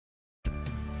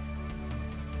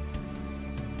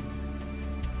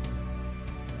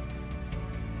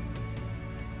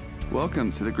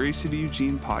Welcome to the Grace City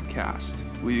Eugene podcast.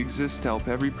 We exist to help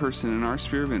every person in our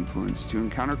sphere of influence to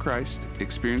encounter Christ,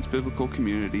 experience biblical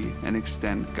community, and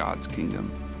extend God's kingdom.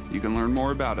 You can learn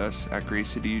more about us at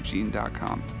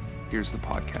gracecityeugene.com. Here's the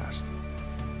podcast.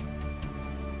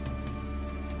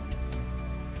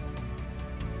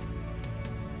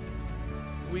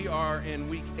 We are in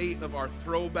week 8 of our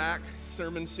Throwback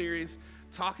sermon series,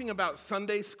 talking about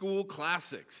Sunday school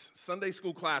classics. Sunday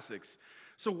school classics.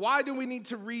 So why do we need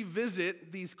to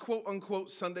revisit these quote-unquote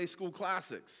Sunday school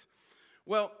classics?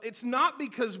 Well, it's not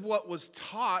because what was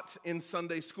taught in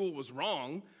Sunday school was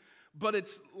wrong, but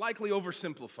it's likely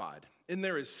oversimplified. And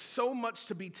there is so much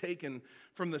to be taken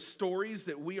from the stories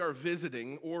that we are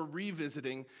visiting or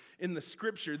revisiting in the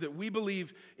scripture that we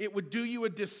believe it would do you a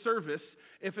disservice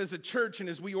if as a church and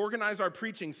as we organize our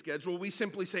preaching schedule, we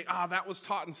simply say, that was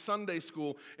taught in Sunday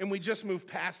school, and we just move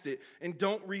past it and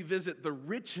don't revisit the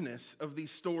richness of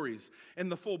these stories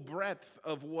and the full breadth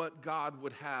of what God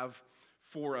would have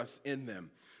for us in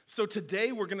them. So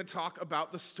today we're going to talk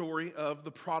about the story of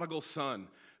the prodigal son.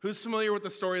 Who's familiar with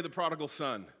the story of the prodigal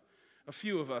son? A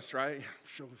few of us, right?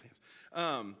 Show of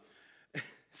hands.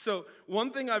 So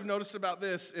one thing I've noticed about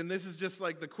this, and this is just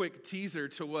like the quick teaser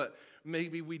to what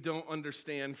maybe we don't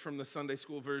understand from the Sunday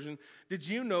school version. Did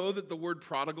you know that the word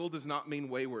prodigal does not mean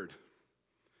wayward?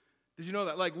 Did you know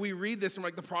that? Like, we read this and we're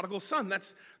like, the prodigal son,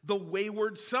 that's the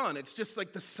wayward son. It's just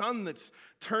like the son that's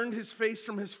turned his face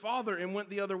from his father and went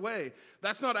the other way.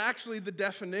 That's not actually the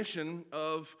definition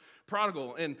of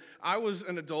prodigal. And I was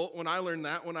an adult when I learned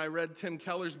that, when I read Tim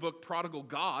Keller's book, Prodigal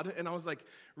God, and I was like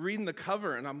reading the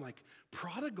cover and I'm like,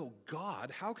 prodigal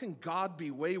God? How can God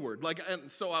be wayward?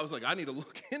 And so I was like, I need to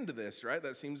look into this, right?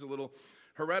 That seems a little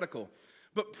heretical.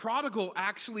 But prodigal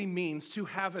actually means to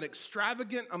have an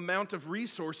extravagant amount of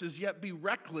resources, yet be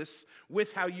reckless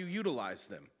with how you utilize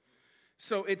them.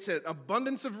 So it's an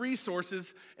abundance of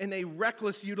resources and a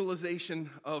reckless utilization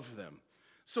of them.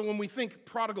 So when we think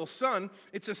prodigal son,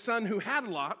 it's a son who had a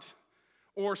lot,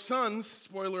 or sons,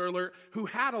 spoiler alert, who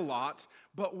had a lot,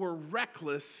 but were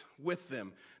reckless with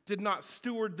them, did not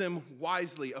steward them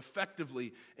wisely,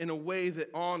 effectively, in a way that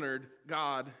honored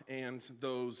God and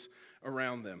those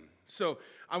around them. So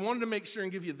I wanted to make sure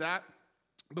and give you that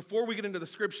before we get into the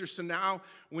scripture. So now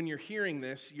when you're hearing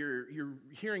this, you're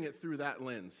hearing it through that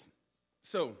lens.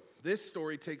 So this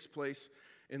story takes place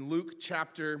in Luke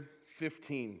chapter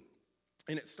 15.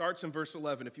 And it starts in verse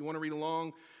 11. If you want to read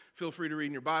along, feel free to read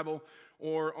in your Bible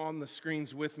or on the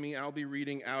screens with me. I'll be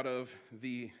reading out of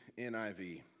the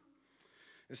NIV.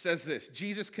 It says this: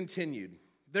 Jesus continued,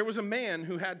 "There was a man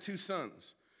who had 2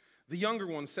 sons. The younger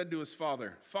one said to his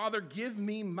father, 'Father, give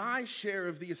me my share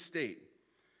of the estate.'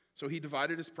 So he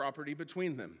divided his property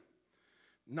between them.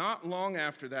 Not long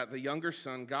after that, the younger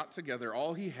son got together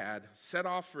all he had, set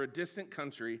off for a distant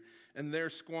country, and there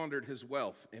squandered his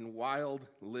wealth in wild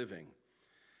living.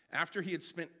 After he had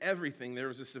spent everything, there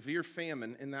was a severe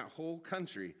famine in that whole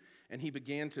country, and he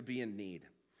began to be in need.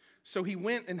 So he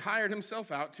went and hired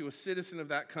himself out to a citizen of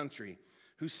that country,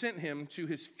 who sent him to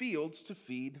his fields to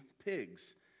feed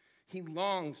pigs. He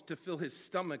longed to fill his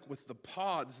stomach with the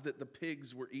pods that the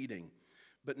pigs were eating,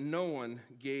 but no one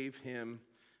gave him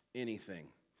anything.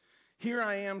 Here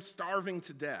I am starving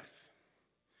to death.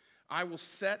 I will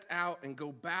set out and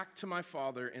go back to my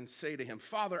father and say to him,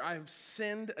 'Father, I have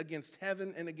sinned against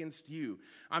heaven and against you.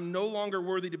 I'm no longer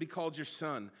worthy to be called your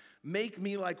son. Make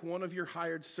me like one of your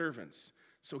hired servants.'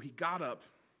 So he got up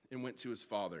and went to his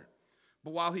father.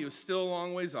 But while he was still a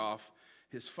long ways off,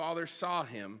 his father saw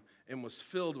him and was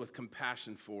filled with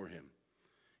compassion for him.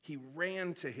 He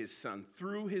ran to his son,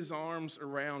 threw his arms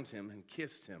around him, and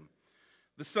kissed him.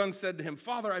 The son said to him,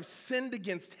 'Father, I've sinned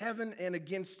against heaven and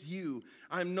against you.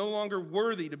 I am no longer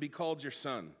worthy to be called your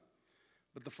son.'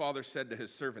 But the father said to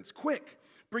his servants, 'Quick,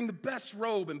 bring the best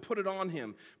robe and put it on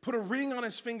him. Put a ring on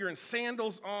his finger and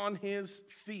sandals on his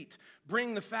feet.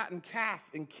 Bring the fattened calf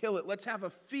and kill it. Let's have a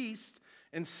feast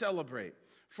and celebrate.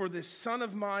 For this son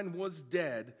of mine was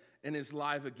dead and is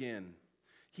alive again.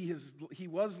 He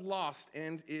was lost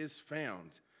and is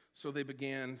found.' So they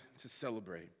began to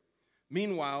celebrate.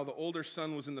 Meanwhile, the older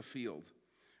son was in the field.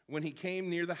 When he came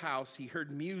near the house, he heard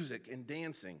music and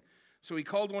dancing. So he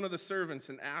called one of the servants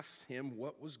and asked him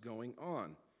what was going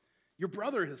on. 'Your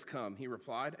brother has come,' he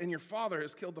replied, 'and your father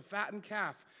has killed the fattened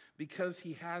calf because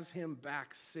he has him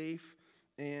back safe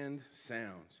and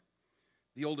sound.'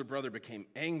 The older brother became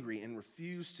angry and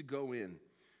refused to go in.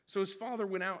 So his father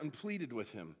went out and pleaded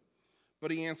with him.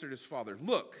 But he answered his father,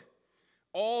 'Look,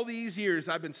 all these years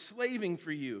I've been slaving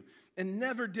for you and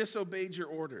never disobeyed your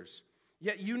orders.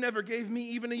 Yet you never gave me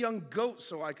even a young goat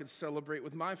so I could celebrate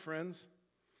with my friends.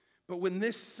 But when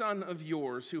this son of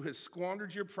yours who has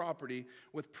squandered your property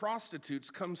with prostitutes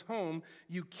comes home,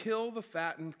 you kill the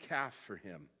fattened calf for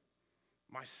him."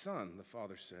 "My son," the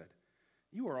father said,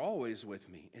 "you are always with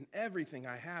me, and everything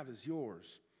I have is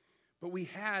yours. But we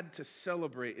had to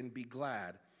celebrate and be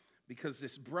glad, because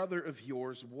this brother of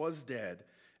yours was dead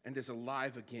and is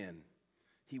alive again.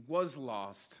 He was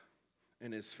lost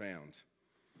and is found."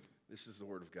 This is the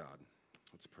word of God.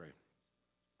 Let's pray.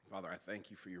 Father, I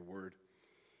thank you for your word.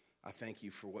 I thank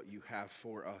you for what you have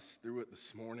for us through it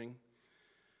this morning.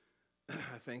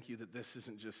 I thank you that this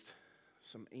isn't just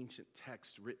some ancient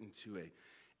text written to an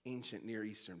ancient Near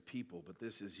Eastern people, but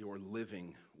this is your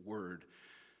living word,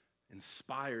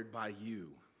 inspired by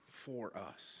you for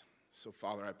us. So,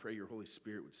 Father, I pray your Holy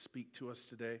Spirit would speak to us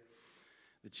today,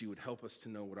 that you would help us to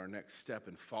know what our next step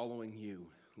in following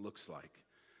you looks like.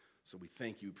 So we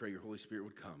thank you. Pray your Holy Spirit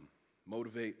would come,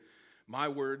 motivate my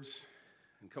words,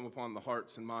 and come upon the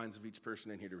hearts and minds of each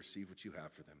person in here to receive what you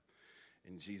have for them.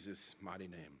 In Jesus' mighty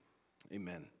name,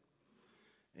 amen.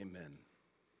 Amen.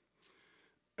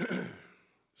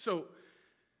 So,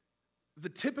 the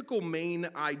typical main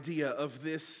idea of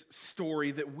this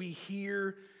story that we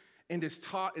hear and is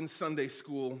taught in Sunday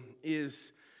school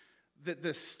is that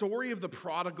the story of the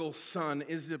prodigal son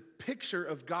is a picture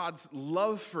of God's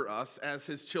love for us as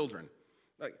his children.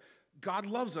 Like, God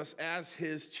loves us as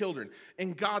his children.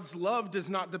 And God's love does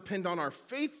not depend on our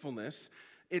faithfulness.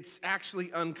 It's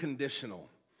actually unconditional.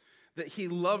 That he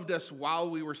loved us while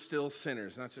we were still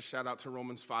sinners. And that's a shout out to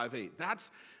Romans 5:8.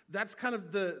 That's kind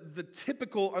of the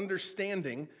typical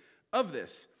understanding of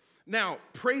this. Now,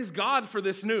 praise God for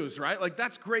this news, right? Like,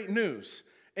 that's great news.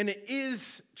 And it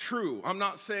is true. I'm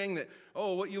not saying that,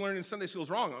 oh, what you learned in Sunday school is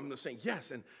wrong. I'm just saying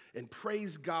yes, and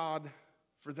praise God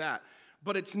for that.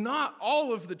 But it's not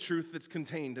all of the truth that's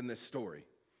contained in this story.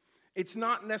 It's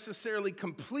not necessarily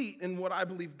complete in what I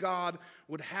believe God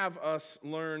would have us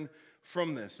learn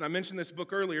from this. And I mentioned this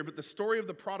book earlier, but the story of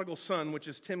the prodigal son, which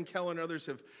as Tim Keller and others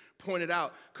have pointed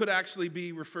out, could actually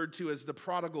be referred to as the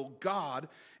prodigal God,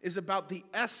 is about the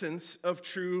essence of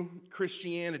true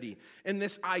Christianity. And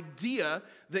this idea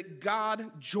that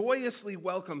God joyously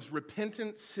welcomes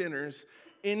repentant sinners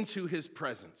into his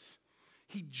presence.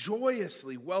 He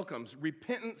joyously welcomes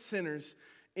repentant sinners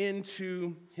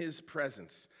into his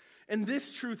presence. And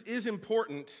this truth is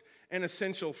important and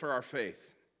essential for our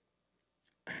faith.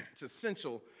 It's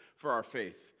essential for our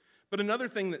faith. But another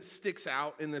thing that sticks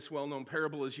out in this well-known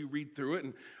parable as you read through it,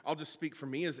 and I'll just speak for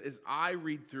me as I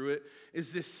read through it,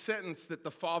 is this sentence that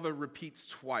the father repeats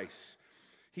twice.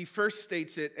 He first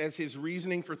states it as his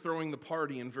reasoning for throwing the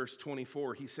party in verse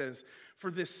 24. He says,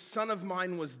 "For this son of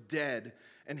mine was dead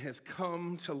and has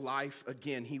come to life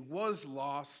again. He was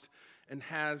lost and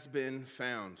has been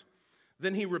found."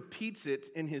 Then he repeats it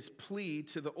in his plea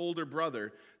to the older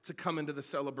brother to come into the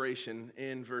celebration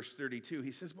in verse 32.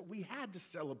 He says, "But we had to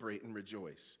celebrate and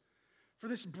rejoice. For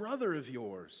this brother of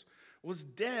yours was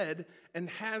dead and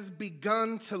has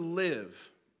begun to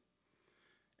live,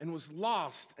 and was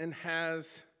lost and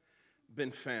has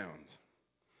been found."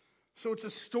 So it's a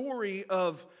story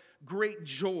of great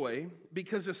joy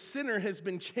because a sinner has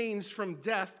been changed from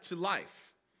death to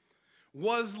life.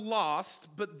 Was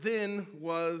lost, but then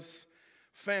was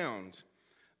found.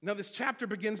 Now, this chapter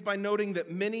begins by noting that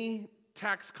many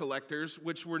tax collectors,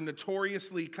 which were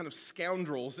notoriously kind of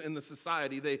scoundrels in the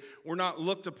society, they were not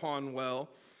looked upon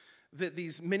well, that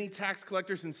these many tax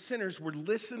collectors and sinners were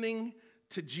listening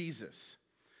to Jesus.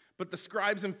 But the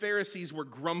scribes and Pharisees were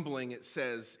grumbling, it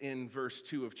says in verse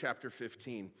 2 of chapter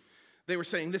 15. They were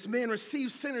saying, "This man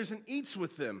receives sinners and eats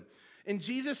with them." And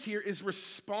Jesus here is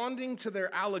responding to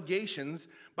their allegations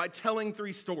by telling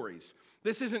three stories.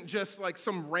 This isn't just like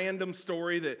some random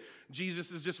story that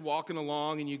Jesus is just walking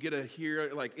along and you get to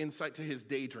hear like insight to his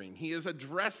daydream. He is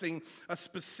addressing a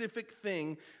specific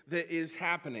thing that is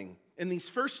happening. And these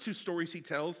first two stories he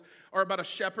tells are about a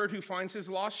shepherd who finds his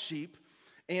lost sheep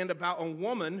and about a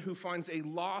woman who finds a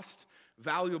lost,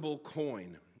 valuable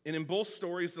coin. And in both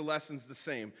stories, the lesson's the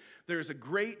same. There is a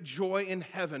great joy in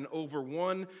heaven over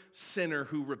one sinner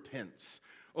who repents,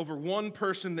 over one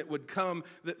person that would come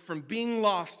that from being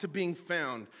lost to being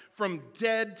found, from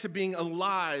dead to being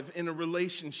alive in a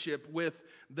relationship with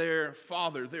their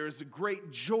Father. There is a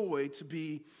great joy to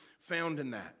be found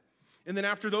in that. And then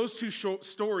after those two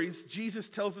stories, Jesus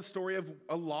tells the story of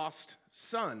a lost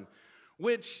son,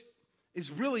 which is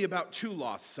really about two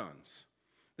lost sons.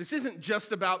 This isn't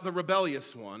just about the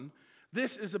rebellious one.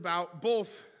 This is about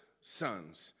both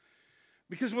sons.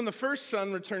 Because when the first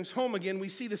son returns home again, we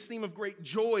see this theme of great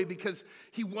joy because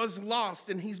he was lost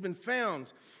and he's been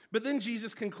found. But then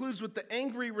Jesus concludes with the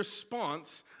angry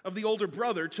response of the older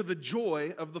brother to the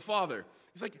joy of the father.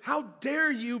 He's like, how dare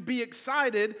you be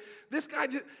excited? This guy,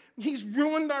 he's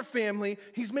ruined our family.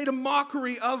 He's made a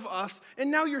mockery of us. And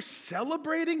now you're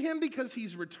celebrating him because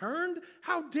he's returned?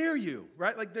 How dare you,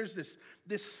 right? Like there's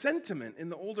this sentiment in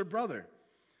the older brother.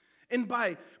 And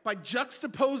by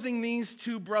juxtaposing these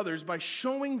two brothers, by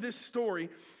showing this story,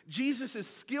 Jesus is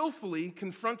skillfully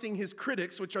confronting his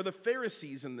critics, which are the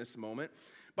Pharisees in this moment,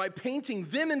 by painting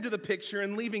them into the picture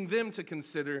and leaving them to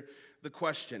consider the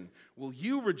question, will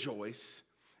you rejoice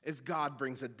as God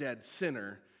brings a dead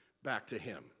sinner back to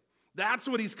him? That's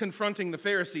what he's confronting the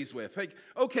Pharisees with. Like,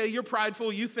 okay, you're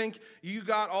prideful. You think you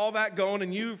got all that going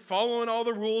and you following all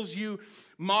the rules, you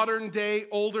modern day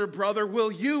older brother.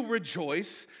 Will you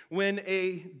rejoice when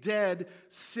a dead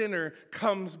sinner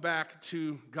comes back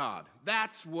to God?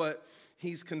 That's what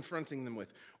he's confronting them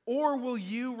with. Or will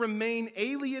you remain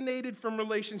alienated from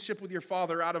relationship with your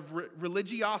Father out of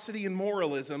religiosity and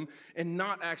moralism and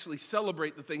not actually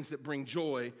celebrate the things that bring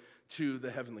joy to the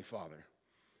Heavenly Father?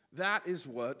 That is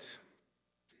what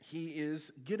he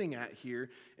is getting at here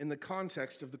in the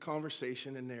context of the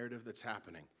conversation and narrative that's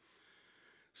happening.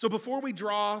 So before we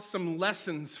draw some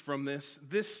lessons from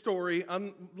this story,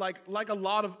 like a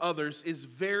lot of others, is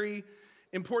very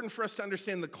important for us to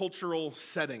understand the cultural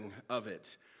setting of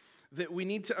it. That we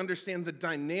need to understand the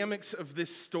dynamics of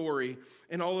this story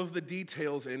and all of the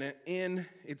details in it in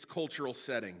its cultural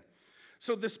setting.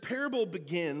 So this parable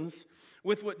begins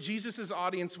with what Jesus'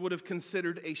 audience would have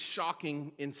considered a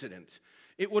shocking incident.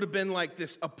 It would have been like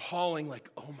this appalling, like,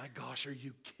 oh my gosh, are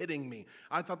you kidding me?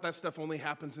 I thought that stuff only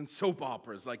happens in soap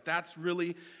operas. Like, that's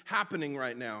really happening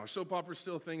right now. Are soap operas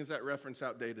still a thing? Is that reference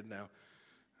outdated now?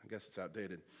 I guess it's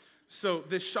outdated. So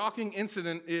this shocking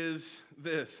incident is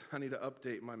this. I need to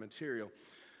update my material.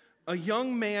 A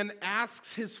young man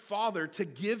asks his father to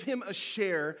give him a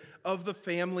share of the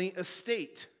family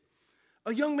estate.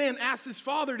 A young man asks his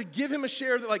father to give him a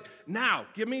share, like, now,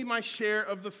 give me my share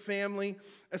of the family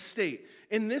estate.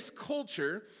 In this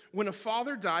culture, when a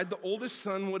father died, the oldest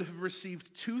son would have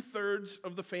received 2/3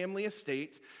 of the family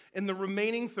estate, and the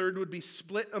remaining third would be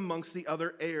split amongst the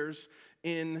other heirs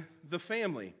in the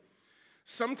family.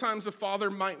 Sometimes a father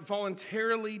might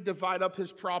voluntarily divide up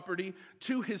his property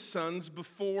to his sons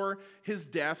before his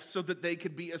death so that they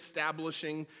could be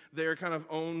establishing their kind of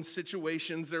own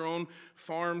situations, their own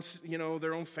farms,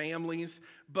 their own families.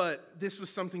 But this was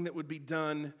something that would be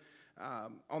done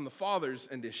on the father's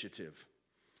initiative.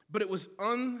 But it was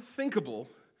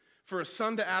unthinkable for a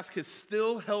son to ask his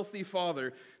still healthy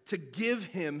father to give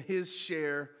him his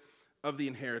share of the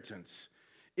inheritance.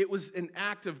 It was an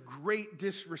act of great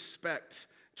disrespect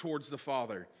towards the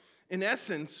father. In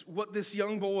essence, what this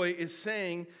young boy is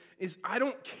saying is, I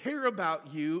don't care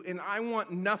about you and I want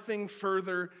nothing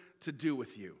further to do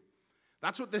with you.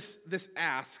 That's what this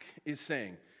ask is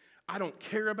saying. I don't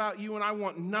care about you and I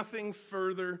want nothing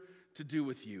further to do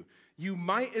with you. You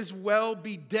might as well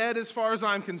be dead as far as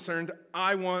I'm concerned.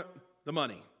 I want the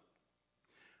money.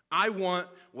 I want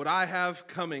what I have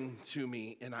coming to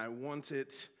me and I want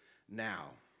it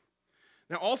now.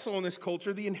 Now, also in this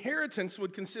culture, the inheritance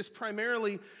would consist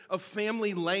primarily of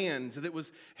family land that was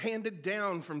handed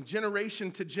down from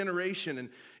generation to generation, and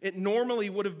it normally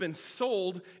would have been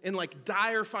sold in like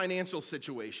dire financial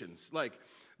situations, like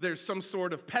there's some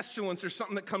sort of pestilence or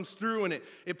something that comes through and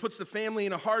it puts the family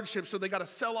in a hardship, so they got to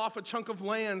sell off a chunk of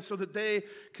land so that they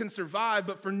can survive.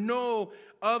 But for no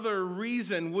other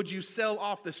reason would you sell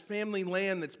off this family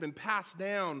land that's been passed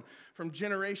down from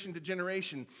generation to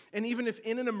generation. And even if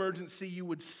in an emergency you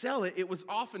would sell it, it was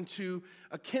often to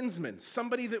a kinsman,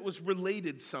 somebody that was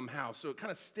related somehow. So it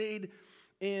kind of stayed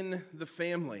in the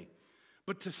family.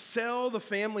 But to sell the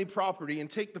family property and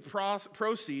take the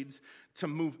proceeds to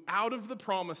move out of the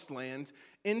promised land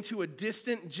into a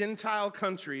distant Gentile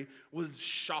country was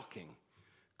shocking.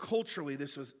 Culturally,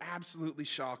 this was absolutely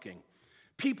shocking.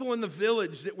 People in the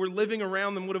village that were living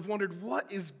around them would have wondered,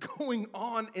 what is going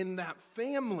on in that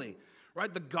family?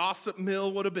 Right? The gossip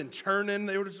mill would have been churning.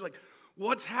 They were just like,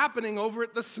 what's happening over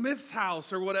at the Smith's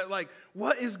house? Or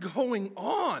what is going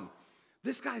on?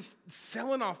 This guy's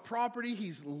selling off property.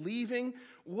 He's leaving.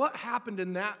 What happened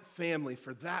in that family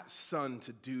for that son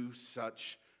to do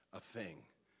such a thing?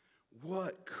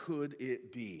 What could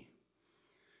it be?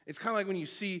 It's kind of like when you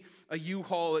see a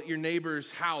U-Haul at your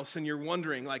neighbor's house and you're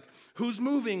wondering, like, who's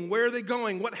moving? Where are they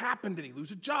going? What happened? Did he lose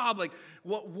a job? Like,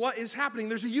 what is happening?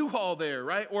 There's a U-Haul there,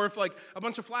 right? Or if, like, a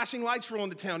bunch of flashing lights roll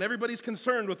into town, everybody's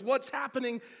concerned with what's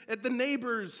happening at the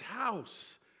neighbor's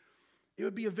house. It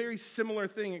would be a very similar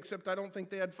thing, except I don't think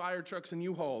they had fire trucks and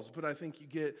U-Hauls, but I think you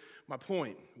get my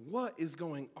point. What is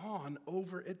going on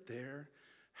over at their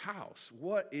house?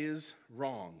 What is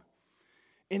wrong?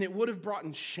 And it would have brought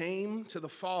in shame to the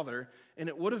father, and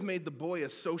it would have made the boy a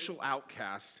social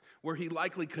outcast where he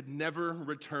likely could never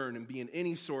return and be in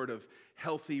any sort of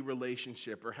healthy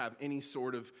relationship or have any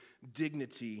sort of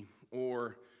dignity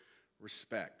or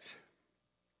respect.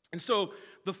 And so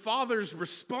the father's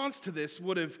response to this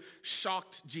would have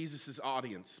shocked Jesus'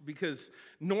 audience, because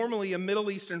normally a Middle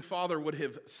Eastern father would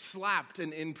have slapped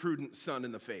an imprudent son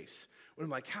in the face. Would have been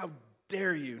like, how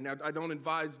dare you? Now, I don't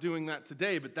advise doing that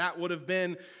today, but that would have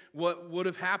been what would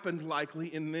have happened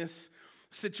likely in this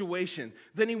situation.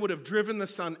 Then he would have driven the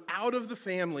son out of the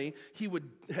family. He would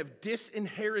have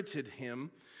disinherited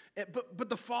him. But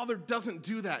the father doesn't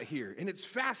do that here, and it's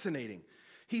fascinating.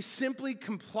 He simply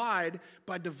complied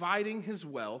by dividing his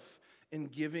wealth and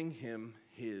giving him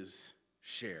his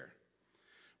share.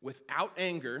 Without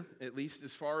anger, at least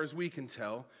as far as we can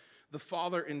tell, the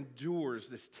father endures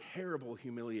this terrible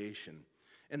humiliation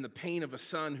and the pain of a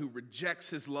son who rejects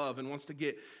his love and wants to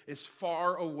get as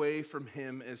far away from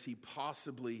him as he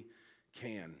possibly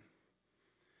can.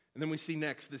 And then we see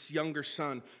next, this younger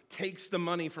son takes the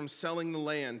money from selling the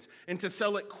land, and to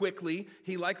sell it quickly,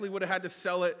 he likely would have had to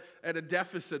sell it at a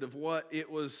deficit of what it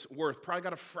was worth, probably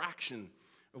got a fraction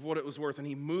of what it was worth, and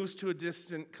he moves to a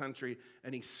distant country,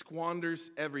 and he squanders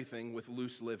everything with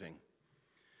loose living.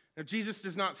 Now, Jesus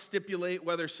does not stipulate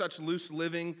whether such loose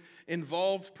living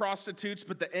involved prostitutes,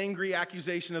 but the angry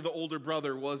accusation of the older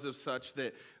brother was of such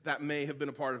that may have been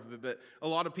a part of it. But a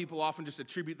lot of people often just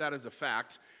attribute that as a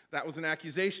fact. That was an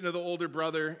accusation of the older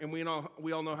brother, and we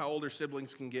all know how older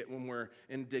siblings can get when we're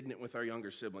indignant with our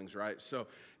younger siblings, right? So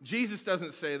Jesus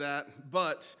doesn't say that,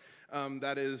 but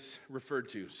that is referred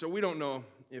to. So we don't know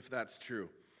if that's true.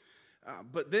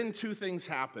 But then two things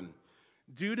happen.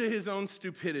 Due to his own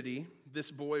stupidity,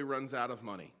 this boy runs out of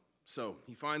money. So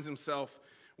he finds himself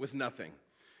with nothing.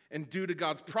 And due to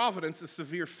God's providence, a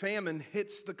severe famine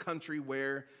hits the country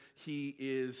where he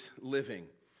is living.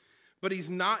 But he's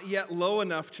not yet low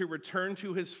enough to return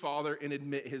to his father and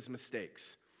admit his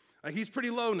mistakes. He's pretty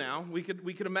low now, we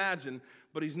could imagine,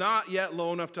 but he's not yet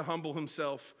low enough to humble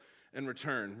himself and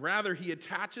return. Rather, he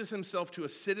attaches himself to a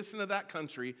citizen of that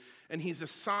country, and he's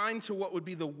assigned to what would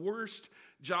be the worst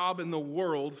job in the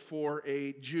world for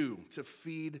a Jew, to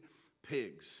feed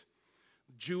pigs.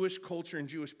 Jewish culture and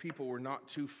Jewish people were not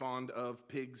too fond of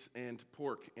pigs and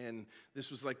pork, and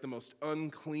this was like the most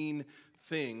unclean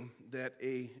thing that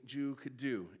a Jew could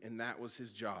do, and that was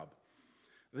his job.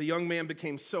 The young man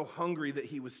became so hungry that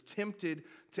he was tempted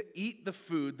to eat the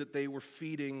food that they were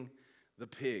feeding the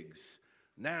pigs.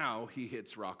 Now he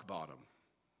hits rock bottom.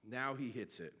 Now he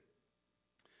hits it.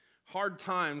 Hard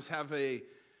times have a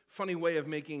funny way of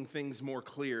making things more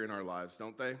clear in our lives,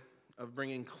 don't they? Of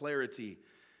bringing clarity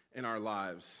in our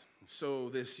lives. So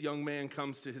this young man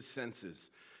comes to his senses.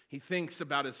 He thinks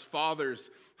about his father's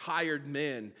hired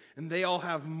men, and they all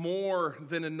have more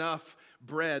than enough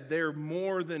bread. They're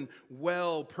more than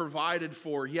well provided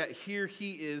for, yet here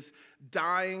he is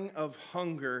dying of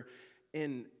hunger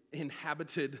and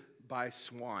inhabited by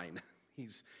swine.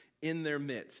 He's in their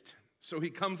midst. So he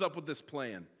comes up with this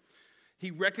plan.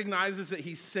 He recognizes that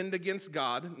he sinned against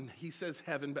God, and he says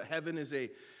heaven, but heaven is a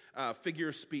figure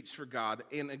of speech for God,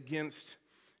 and against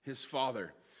his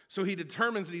father. So he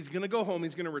determines that he's going to go home,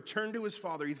 he's going to return to his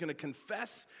father, he's going to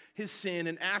confess his sin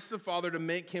and ask the father to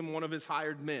make him one of his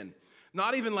hired men.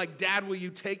 Not even like, Dad, will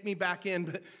you take me back in,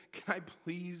 but can I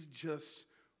please just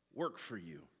work for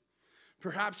you?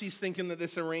 Perhaps he's thinking that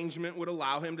this arrangement would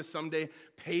allow him to someday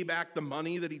pay back the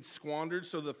money that he'd squandered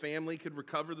so the family could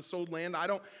recover the sold land. I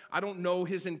don't know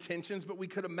his intentions, but we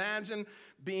could imagine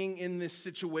being in this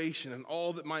situation and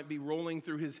all that might be rolling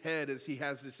through his head as he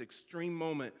has this extreme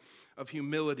moment of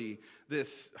humility,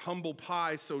 this humble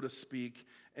pie, so to speak,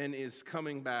 and is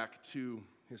coming back to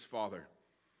his father.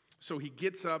 So he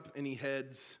gets up and he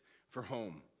heads for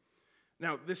home.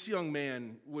 Now, this young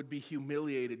man would be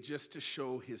humiliated just to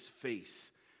show his face.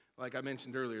 Like I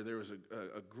mentioned earlier, there was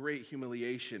a great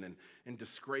humiliation and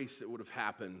disgrace that would have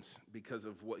happened because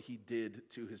of what he did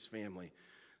to his family.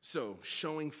 So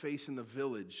showing face in the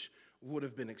village would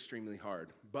have been extremely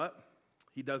hard, but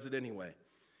he does it anyway.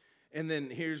 And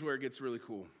then here's where it gets really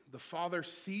cool. The father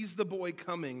sees the boy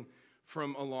coming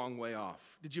from a long way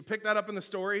off. Did you pick that up in the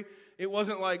story? It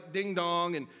wasn't like ding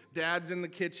dong and dad's in the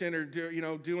kitchen or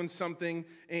doing something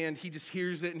and he just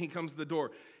hears it and he comes to the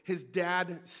door. His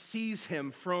dad sees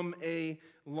him from a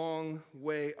long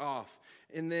way off.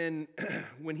 And then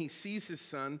when he sees his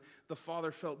son, the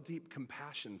father felt deep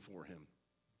compassion for him.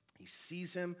 He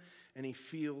sees him and he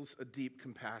feels a deep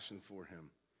compassion for him.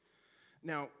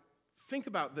 Now, think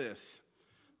about this.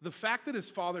 The fact that his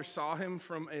father saw him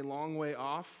from a long way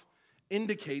off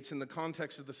indicates in the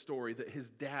context of the story that his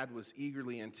dad was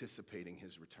eagerly anticipating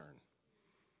his return.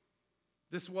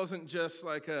 This wasn't just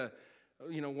like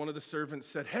one of the servants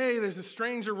said, hey, there's a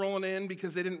stranger rolling in,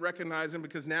 because they didn't recognize him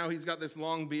because now he's got this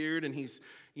long beard and he's,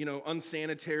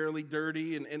 unsanitarily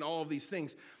dirty and all of these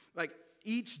things. Like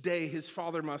each day his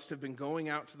father must have been going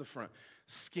out to the front,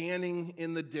 scanning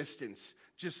in the distance,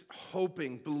 just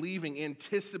hoping, believing,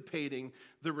 anticipating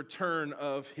the return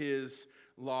of his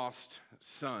lost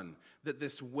son, that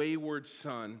this wayward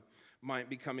son might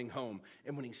be coming home.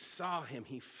 And when he saw him,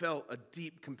 he felt a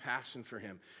deep compassion for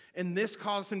him. And this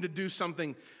caused him to do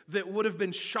something that would have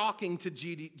been shocking to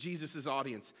Jesus'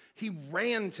 audience. He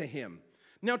ran to him.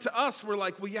 Now to us, we're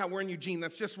like, well, yeah, we're in Eugene.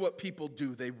 That's just what people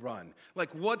do. They run. Like,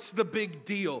 what's the big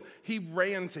deal? He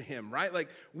ran to him, right? Like,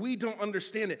 we don't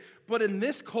understand it. But in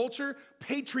this culture,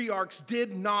 patriarchs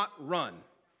did not run.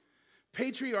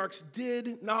 Patriarchs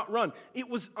did not run. It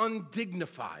was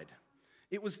undignified.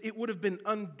 It would have been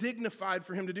undignified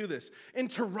for him to do this. And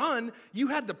to run, you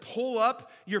had to pull up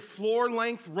your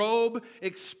floor-length robe,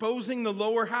 exposing the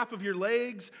lower half of your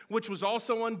legs, which was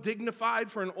also undignified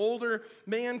for an older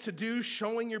man to do,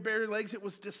 showing your bare legs. It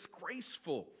was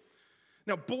disgraceful.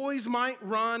 Now, boys might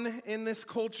run in this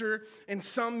culture, and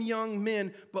some young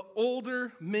men, but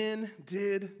older men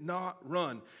did not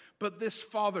run. But this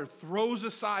father throws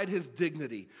aside his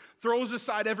dignity, throws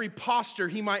aside every posture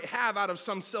he might have out of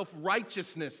some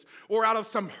self-righteousness or out of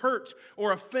some hurt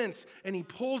or offense, and he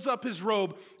pulls up his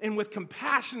robe, and with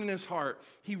compassion in his heart,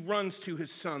 he runs to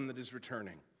his son that is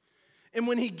returning. And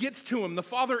when he gets to him, the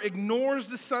father ignores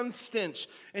the son's stench,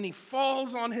 and he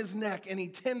falls on his neck, and he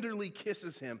tenderly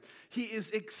kisses him. He is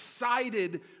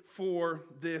excited for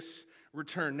this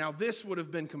return. Now, this would have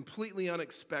been completely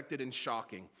unexpected and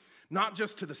shocking, not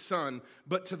just to the son,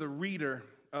 but to the reader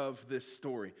of this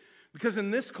story. Because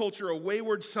in this culture, a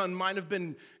wayward son might have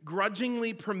been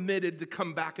grudgingly permitted to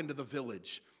come back into the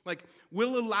village. Like,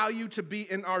 we'll allow you to be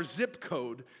in our zip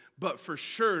code, but for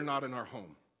sure not in our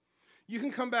home. You can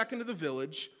come back into the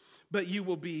village, but you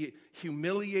will be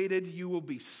humiliated, you will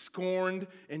be scorned,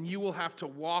 and you will have to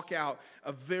walk out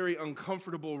a very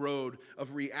uncomfortable road of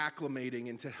reacclimating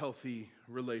into healthy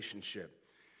relationship.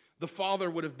 The father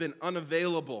would have been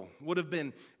unavailable, would have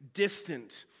been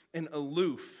distant and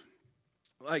aloof.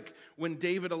 Like when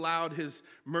David allowed his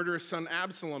murderous son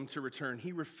Absalom to return,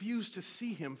 he refused to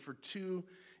see him for 2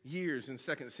 years in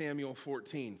 2 Samuel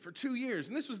 14. For 2 years.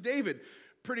 And this was David,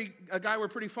 a guy we're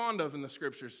pretty fond of in the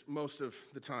scriptures most of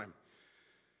the time.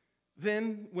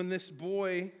 Then when this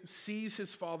boy sees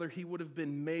his father, he would have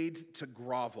been made to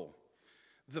grovel.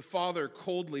 The father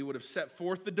coldly would have set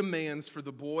forth the demands for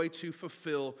the boy to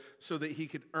fulfill so that he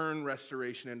could earn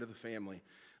restoration into the family.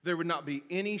 There would not be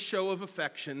any show of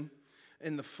affection,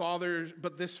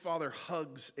 but this father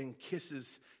hugs and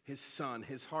kisses his son.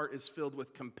 His heart is filled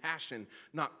with compassion,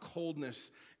 not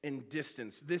coldness and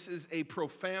distance. This is a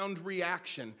profound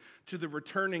reaction to the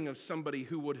returning of somebody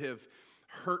who would have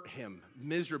hurt him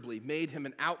miserably, made him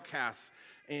an outcast,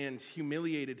 and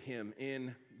humiliated him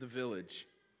in the village.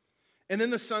 And then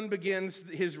the son begins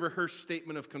his rehearsed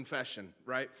statement of confession,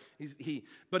 right?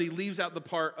 But he leaves out the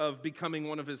part of becoming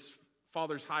one of his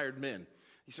father's hired men.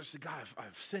 He starts to say, God,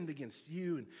 I've sinned against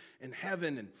you and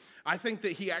heaven. And I think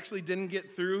that he actually didn't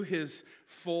get through his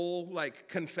full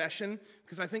confession,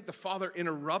 because I think the father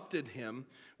interrupted him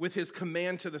with his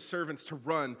command to the servants to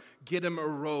run, get him a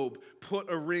robe, put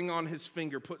a ring on his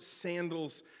finger, put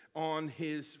sandals on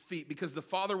his feet, because the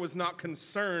father was not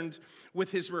concerned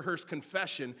with his rehearsed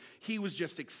confession. He was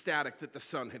just ecstatic that the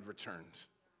son had returned.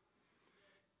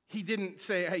 He didn't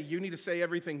say, hey, you need to say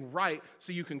everything right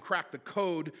so you can crack the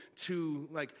code to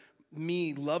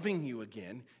me loving you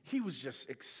again. He was just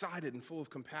excited and full of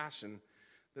compassion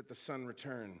that the son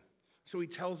returned. So he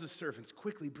tells his servants,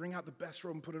 quickly bring out the best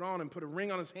robe and put it on, and put a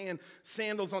ring on his hand,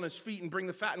 sandals on his feet, and bring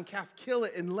the fattened calf, kill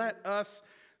it, and let us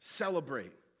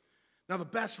celebrate. Now, the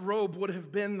best robe would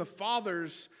have been the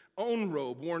father's own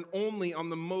robe, worn only on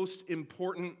the most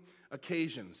important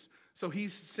occasions. So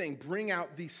he's saying, bring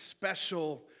out the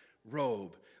special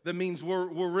robe. That means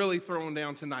we're really throwing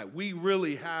down tonight. We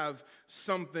really have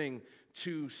something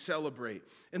to celebrate.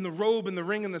 And the robe and the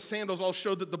ring and the sandals all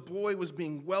showed that the boy was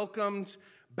being welcomed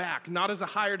back, not as a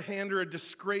hired hand or a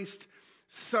disgraced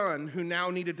son who now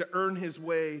needed to earn his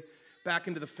way back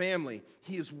into the family.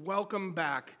 He is welcomed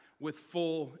back with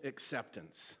full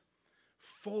acceptance.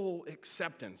 Full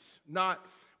acceptance. Not,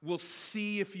 we'll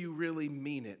see if you really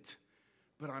mean it,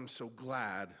 but I'm so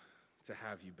glad to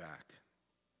have you back.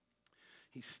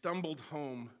 He stumbled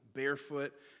home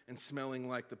barefoot and smelling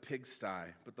like the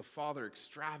pigsty, but the father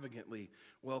extravagantly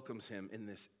welcomes him in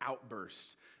this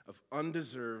outburst of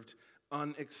undeserved,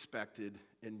 unexpected,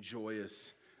 and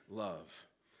joyous love.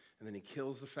 And then he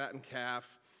kills the fattened calf,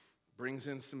 brings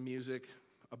in some music,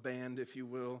 a band, if you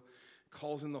will,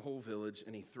 calls in the whole village,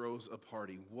 and he throws a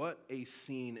party. What a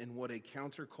scene and what a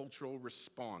countercultural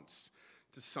response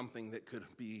to something that could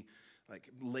be like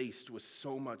laced with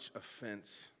so much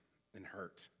offense and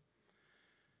hurt.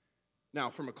 Now,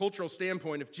 from a cultural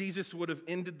standpoint, if Jesus would have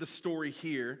ended the story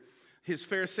here, his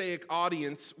Pharisaic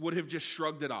audience would have just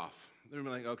shrugged it off. They would be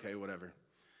like, okay, whatever.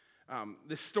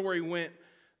 This story went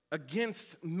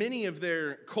against many of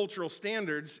their cultural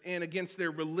standards and against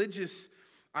their religious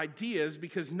ideas,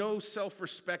 because no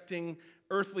self-respecting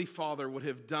earthly father would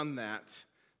have done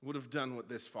what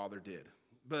this father did.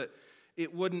 But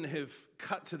it wouldn't have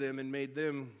cut to them and made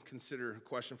them consider a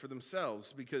question for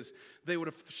themselves, because they would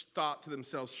have thought to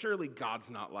themselves, surely God's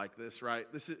not like this, right?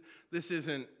 This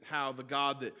isn't how the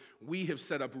God that we have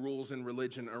set up rules and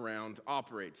religion around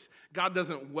operates. God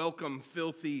doesn't welcome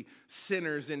filthy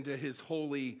sinners into his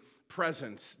holy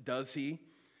presence, does he?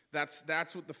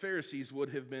 That's what the Pharisees would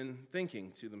have been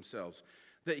thinking to themselves,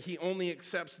 that he only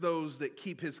accepts those that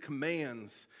keep his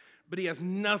commands, but he has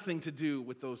nothing to do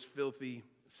with those filthy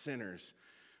sinners,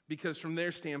 because from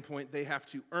their standpoint, they have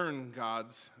to earn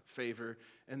God's favor,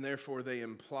 and therefore they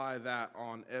imply that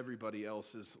on everybody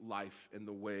else's life and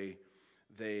the way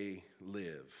they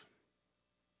live.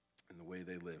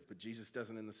 But Jesus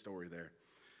doesn't end the story there.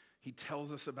 He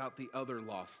tells us about the other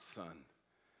lost son.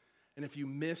 And if you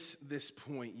miss this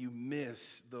point, you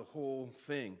miss the whole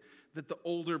thing, that the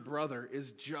older brother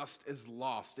is just as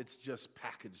lost. It's just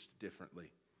packaged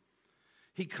differently.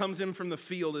 He comes in from the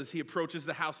field as he approaches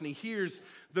the house, and he hears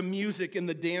the music and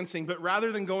the dancing, but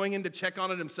rather than going in to check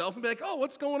on it himself and be like, oh,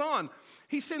 what's going on?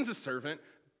 He sends a servant,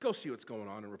 go see what's going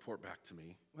on and report back to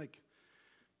me. Like,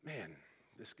 man,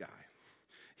 this guy.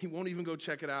 He won't even go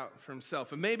check it out for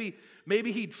himself. And maybe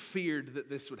he'd feared that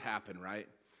this would happen, right?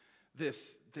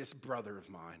 This brother of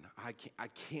mine, I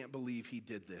can't believe he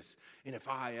did this. And if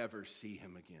I ever see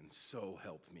him again, so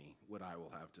help me what I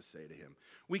will have to say to him.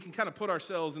 We can kind of put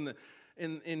ourselves in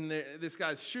this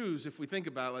guy's shoes if we think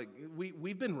about it. Like,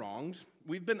 we've been wronged.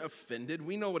 We've been offended.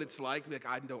 We know what it's like. Like,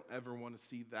 I don't ever want to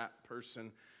see that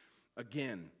person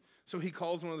again. So he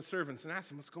calls one of the servants and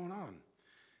asks him, what's going on?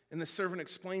 And the servant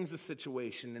explains the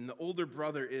situation, and the older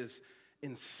brother is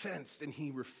incensed, and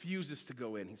he refuses to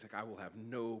go in. He's like, I will have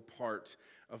no part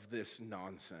of this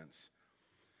nonsense.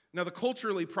 Now, the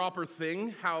culturally proper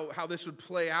thing, how this would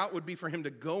play out, would be for him to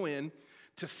go in,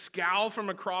 to scowl from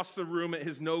across the room at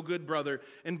his no-good brother,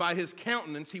 and by his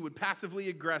countenance, he would passively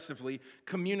aggressively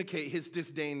communicate his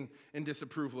disdain and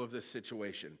disapproval of this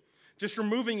situation. Just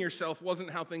removing yourself wasn't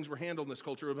how things were handled in this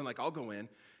culture. It would have been like, I'll go in,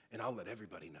 and I'll let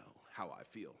everybody know how I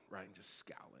feel, right? And just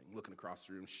scowling, looking across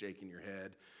the room, shaking your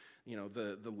head,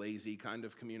 the lazy kind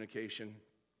of communication.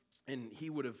 And he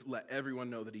would have let everyone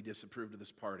know that he disapproved of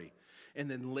this party. And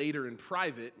then later in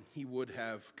private, he would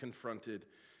have confronted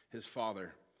his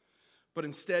father. But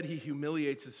instead, he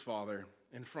humiliates his father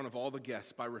in front of all the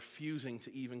guests by refusing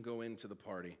to even go into the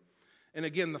party. And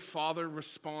again, the father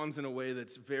responds in a way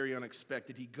that's very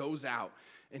unexpected. He goes out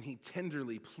and he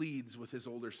tenderly pleads with his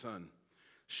older son,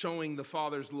 showing the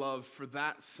father's love for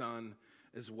that son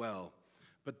as well.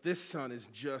 But this son is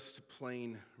just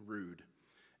plain rude.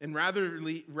 And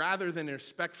rather than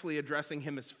respectfully addressing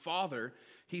him as father,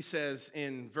 he says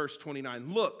in verse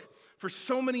 29, look, for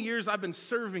so many years I've been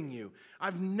serving you.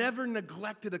 I've never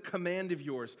neglected a command of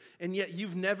yours, and yet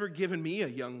you've never given me a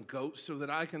young goat so that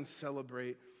I can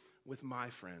celebrate with my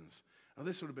friends. Now,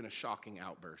 this would have been a shocking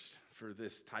outburst for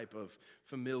this type of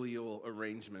familial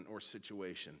arrangement or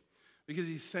situation. Because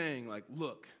he's saying, like,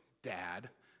 look, Dad,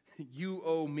 you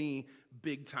owe me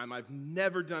big time. I've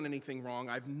never done anything wrong.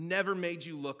 I've never made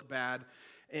you look bad.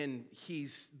 And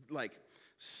he's, like,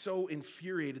 so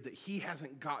infuriated that he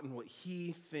hasn't gotten what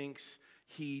he thinks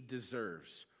he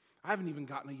deserves. I haven't even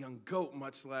gotten a young goat,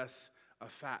 much less a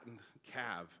fattened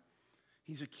calf.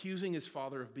 He's accusing his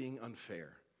father of being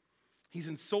unfair. He's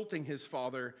insulting his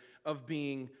father of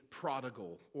being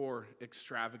prodigal or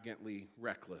extravagantly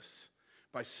reckless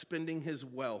by spending his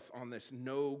wealth on this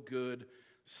no good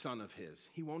son of his.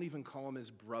 He won't even call him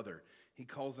his brother. He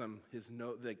calls him his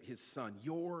son,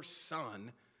 your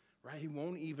son, right? He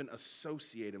won't even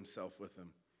associate himself with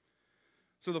him.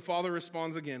 So the father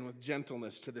responds again with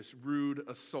gentleness to this rude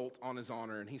assault on his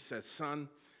honor, and he says, son,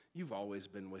 you've always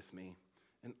been with me,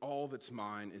 and all that's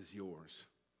mine is yours.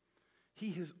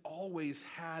 He has always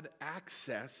had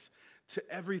access to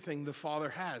everything the Father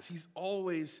has. He's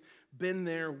always been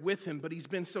there with him, but he's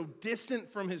been so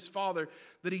distant from his Father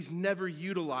that he's never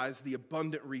utilized the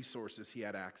abundant resources he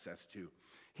had access to.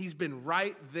 He's been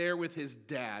right there with his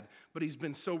dad, but he's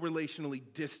been so relationally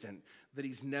distant that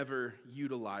he's never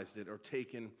utilized it or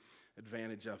taken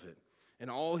advantage of it.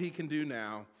 And all he can do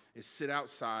now is sit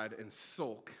outside and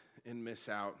sulk and miss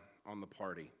out on the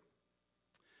party.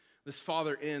 This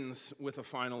father ends with a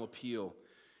final appeal.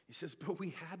 He says, but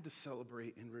we had to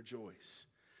celebrate and rejoice.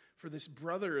 For this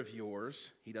brother of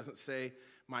yours, he doesn't say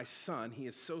my son, he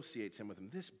associates him with him.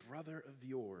 This brother of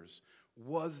yours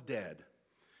was dead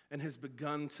and has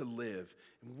begun to live,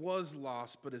 and was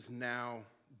lost but has now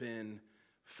been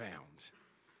found.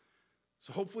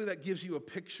 So hopefully that gives you a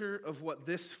picture of what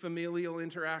this familial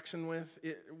interaction with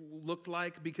it looked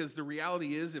like, because the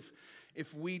reality is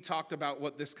if we talked about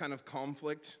what this kind of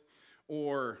conflict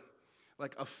or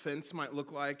like offense might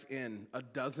look like in a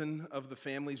dozen of the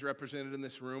families represented in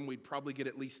this room, we'd probably get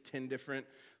at least 10 different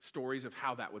stories of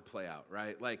how that would play out,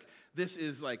 right? Like this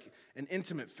is like an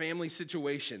intimate family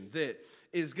situation that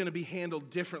is going to be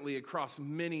handled differently across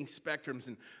many spectrums.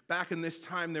 And back in this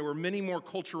time, there were many more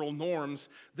cultural norms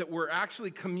that were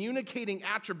actually communicating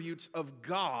attributes of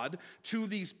God to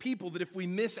these people that if we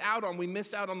miss out on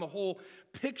the whole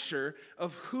picture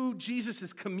of who Jesus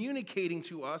is communicating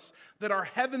to us, that our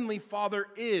Heavenly Father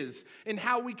is, and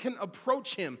how we can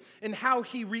approach Him, and how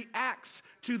He reacts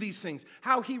to these things,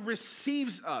 how He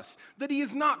receives us, that He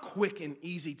is not quick and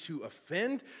easy to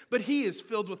offend, but He is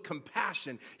filled with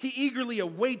compassion. He eagerly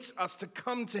awaits us to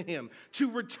come to Him, to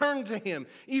return to Him.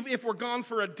 Even if we're gone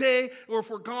for a day or if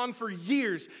we're gone for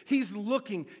years, He's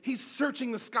looking, He's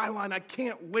searching the skyline. I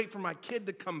can't wait for my kid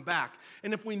to come back.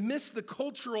 And if we miss the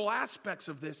cultural aspects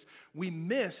of this, we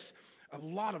miss a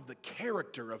lot of the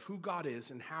character of who God is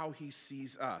and how He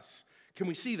sees us. Can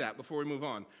we see that before we move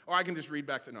on? Or I can just read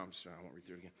back I won't read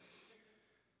through it again.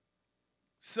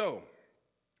 So,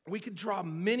 we could draw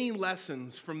many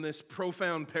lessons from this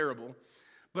profound parable,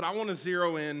 but I want to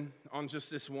zero in on just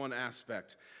this one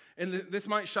aspect. And this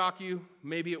might shock you,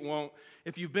 maybe it won't.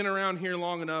 If you've been around here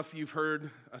long enough, you've heard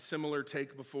a similar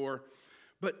take before.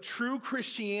 But true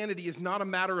Christianity is not a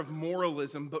matter of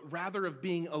moralism, but rather of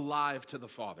being alive to the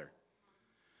Father.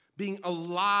 Being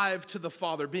alive to the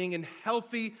Father, being in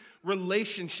healthy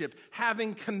relationship,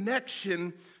 having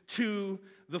connection to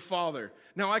the Father.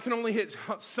 Now, I can only hit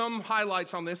some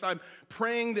highlights on this. I'm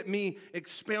praying that me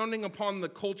expounding upon the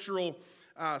cultural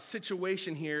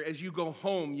situation here, as you go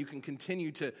home, you can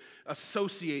continue to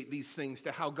associate these things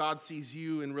to how God sees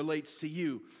you and relates to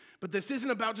you. But this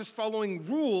isn't about just following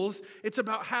rules. It's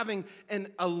about having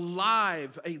a lively,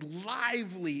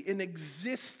 an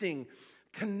existing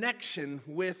connection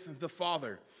with the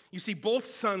Father. You see, both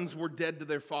sons were dead to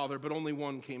their father, but only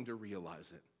one came to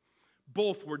realize it.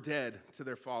 Both were dead to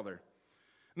their father.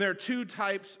 And there are two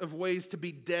types of ways to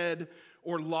be dead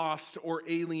or lost or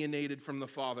alienated from the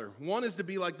Father. One is to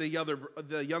be like the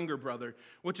younger brother,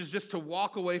 which is just to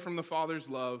walk away from the Father's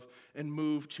love and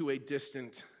move to a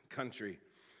distant country.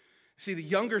 See, the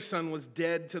younger son was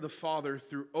dead to the Father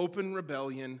through open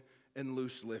rebellion and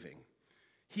loose living.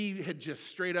 He had just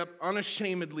straight up,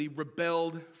 unashamedly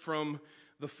rebelled from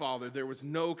the Father. There was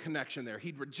no connection there.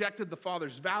 He'd rejected the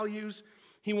Father's values.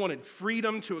 He wanted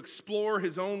freedom to explore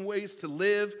his own ways to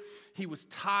live. He was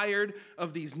tired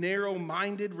of these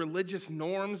narrow-minded religious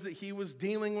norms that he was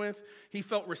dealing with. He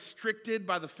felt restricted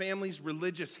by the family's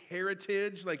religious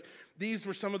heritage. Like, these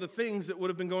were some of the things that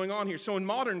would have been going on here. So in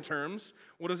modern terms,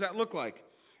 what does that look like?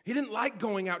 He didn't like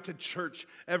going out to church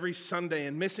every Sunday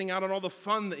and missing out on all the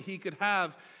fun that he could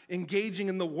have engaging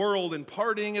in the world and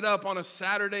partying it up on a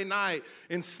Saturday night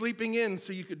and sleeping in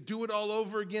so you could do it all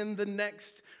over again the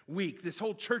next week. This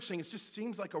whole church thing, it just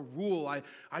seems like a rule.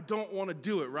 I don't want to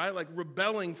do it, right? Like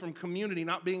rebelling from community,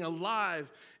 not being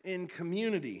alive in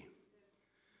community.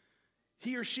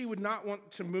 He or she would not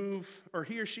want to move, or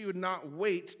he or she would not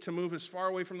wait to move as far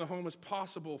away from the home as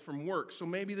possible from work. So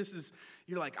maybe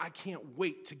you're like, I can't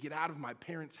wait to get out of my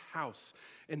parents' house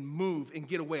and move and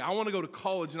get away. I want to go to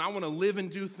college and I want to live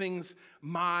and do things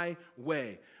my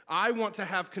way. I want to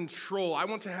have control. I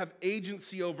want to have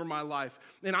agency over my life.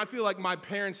 And I feel like my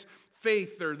parents'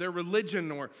 faith or their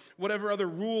religion or whatever other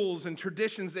rules and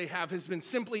traditions they have has been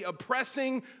simply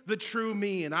oppressing the true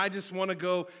me. And I just want to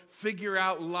go figure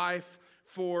out life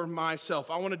for myself.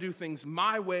 I want to do things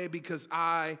my way because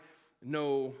I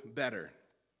know better.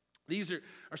 These are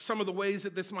some of the ways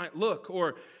that this might look.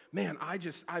 Or, man,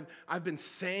 I've been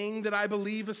saying that I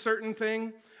believe a certain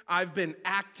thing. I've been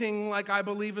acting like I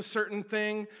believe a certain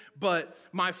thing, but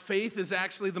my faith is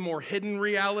actually the more hidden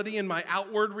reality, and my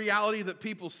outward reality that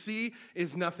people see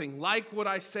is nothing like what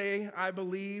I say I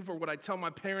believe, or what I tell my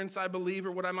parents I believe,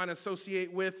 or what I might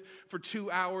associate with for 2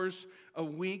 hours a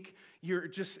week. You're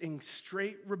just in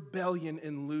straight rebellion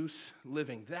and loose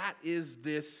living. That is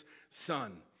this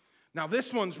son. Now,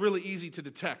 this one's really easy to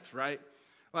detect, right?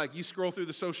 Like, you scroll through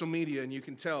the social media and you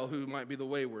can tell who might be the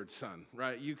wayward son,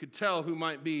 right? You could tell who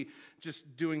might be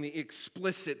just doing the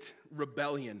explicit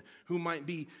rebellion, who might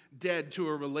be dead to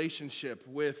a relationship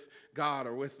with God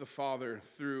or with the Father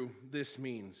through this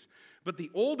means. But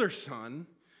the older son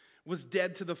was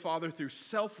dead to the Father through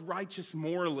self-righteous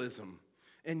moralism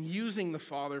and using the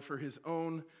Father for his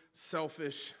own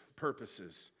selfish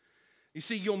purposes. You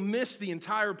see, you'll miss the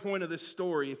entire point of this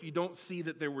story if you don't see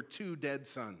that there were two dead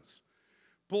sons.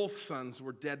 Both sons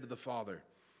were dead to the Father.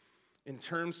 In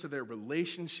terms to their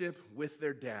relationship with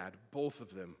their dad, both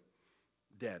of them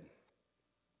dead.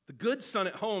 The good son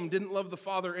at home didn't love the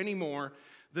Father any more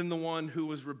than the one who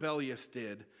was rebellious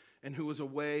did and who was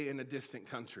away in a distant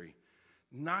country.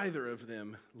 Neither of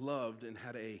them loved and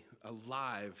had a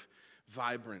live,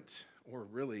 vibrant, or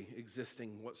really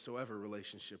existing whatsoever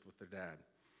relationship with their dad.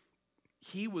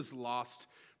 He was lost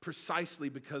precisely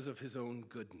because of his own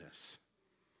goodness.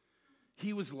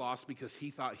 He was lost because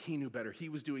he thought he knew better. He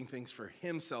was doing things for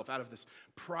himself out of this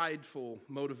prideful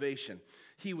motivation.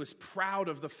 He was proud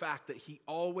of the fact that he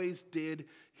always did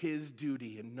his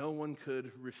duty, and no one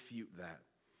could refute that.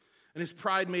 And his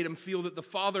pride made him feel that the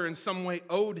Father in some way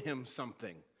owed him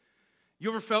something. You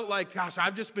ever felt like, gosh,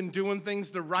 I've just been doing things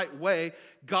the right way.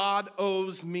 God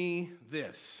owes me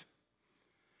this.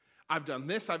 I've done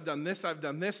this, I've done this, I've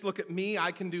done this. Look at me,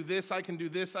 I can do this, I can do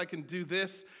this, I can do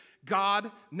this. God,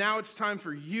 now it's time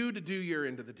for you to do your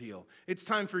end of the deal. It's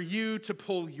time for you to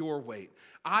pull your weight.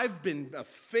 I've been a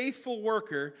faithful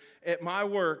worker at my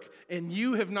work, and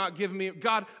you have not given me.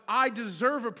 God, I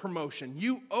deserve a promotion.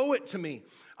 You owe it to me.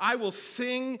 I will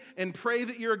sing and pray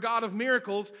that you're a God of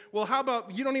miracles. Well, how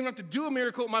about you don't even have to do a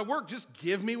miracle at my work. Just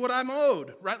give me what I'm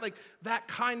owed, right? Like that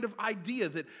kind of idea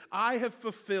that I have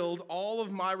fulfilled all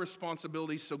of my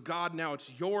responsibilities, so God, now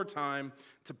it's your time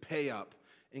to pay up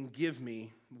and give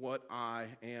me what I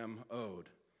am owed.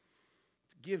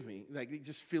 Give me, like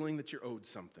just feeling that you're owed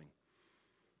something.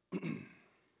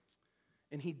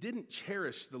 And he didn't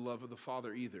cherish the love of the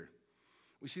Father either.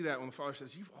 We see that when the Father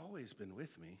says, you've always been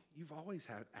with me. You've always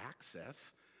had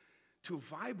access to a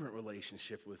vibrant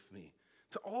relationship with me,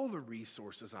 to all the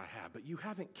resources I have, but you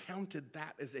haven't counted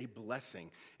that as a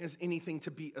blessing, as anything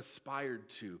to be aspired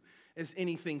to, as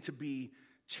anything to be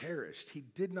cherished. He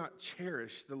did not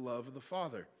cherish the love of the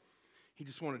Father. He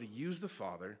just wanted to use the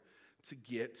Father to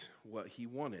get what he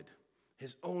wanted.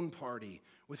 His own party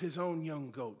with his own young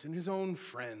goat and his own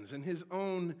friends and his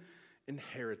own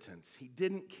inheritance. He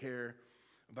didn't care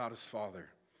about his Father.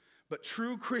 But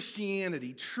true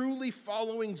Christianity, truly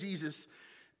following Jesus,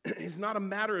 is not a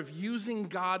matter of using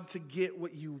God to get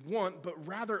what you want, but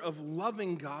rather of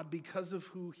loving God because of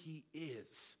who he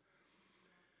is.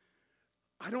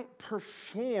 I don't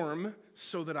perform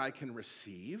so that I can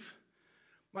receive.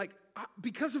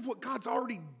 Because of what God's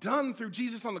already done through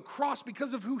Jesus on the cross,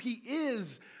 because of who he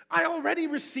is, I already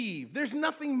receive. There's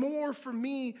nothing more for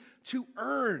me to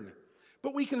earn.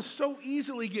 But we can so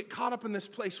easily get caught up in this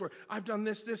place where I've done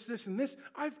this, this, this, and this.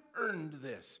 I've earned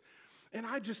this. And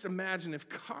I just imagine if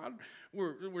God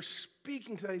were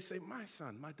speaking today, say, my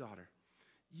son, my daughter,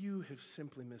 you have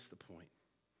simply missed the point.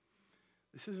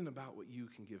 This isn't about what you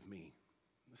can give me.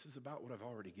 This is about what I've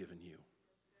already given you.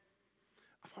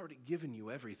 I've already given you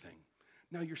everything.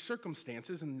 Now, your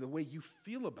circumstances and the way you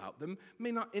feel about them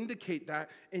may not indicate that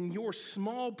in your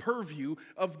small purview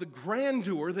of the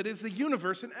grandeur that is the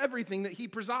universe and everything that he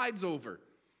presides over.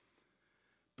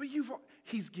 But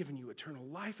he's given you eternal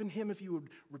life in him. If you would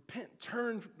repent,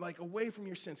 turn away from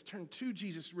your sins, turn to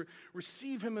Jesus,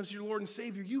 receive him as your Lord and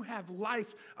Savior, you have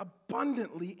life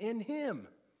abundantly in him.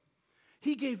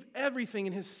 He gave everything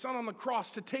in his son on the cross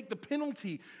to take the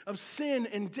penalty of sin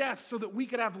and death so that we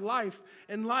could have life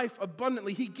and life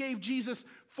abundantly. He gave Jesus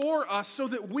for us so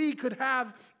that we could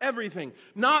have everything.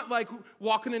 Not like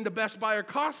walking into Best Buy or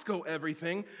Costco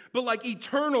everything, but like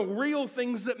eternal, real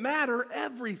things that matter,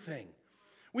 everything.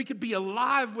 We could be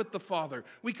alive with the Father.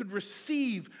 We could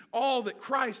receive all that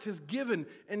Christ has given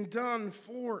and done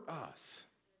for us.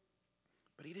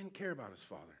 But he didn't care about his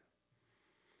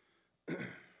Father.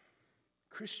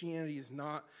 Christianity is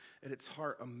not at its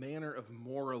heart a manner of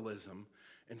moralism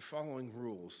and following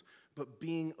rules, but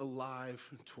being alive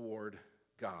toward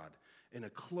God in a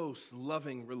close,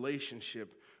 loving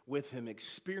relationship with him,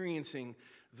 experiencing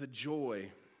the joy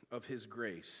of his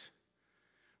grace.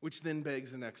 Which then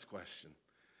begs the next question.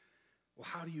 Well,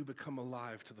 how do you become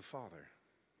alive to the Father?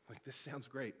 Like, this sounds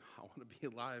great. I want to be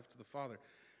alive to the Father.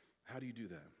 How do you do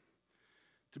that?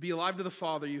 To be alive to the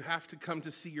Father, you have to come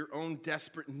to see your own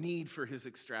desperate need for his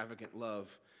extravagant love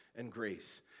and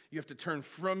grace. You have to turn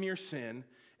from your sin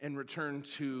and return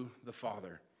to the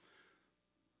Father.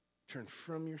 Turn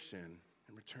from your sin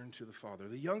and return to the Father.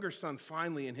 The younger son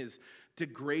finally, in his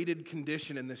degraded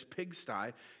condition in this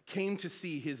pigsty, came to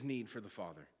see his need for the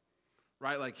Father.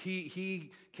 Right? Like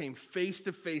he came face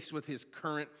to face with his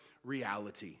current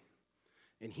reality,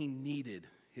 and he needed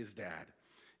his dad.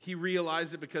 He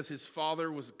realized that because his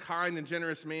father was a kind and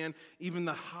generous man, even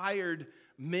the hired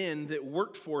men that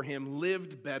worked for him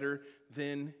lived better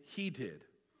than he did.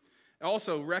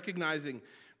 Also, recognizing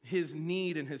his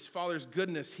need and his father's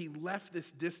goodness, he left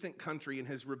this distant country and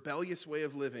his rebellious way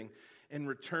of living and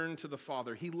returned to the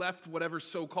Father. He left whatever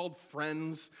so-called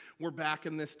friends were back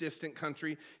in this distant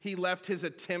country. He left his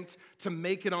attempt to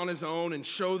make it on his own and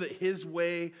show that his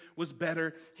way was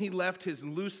better. He left his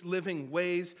loose living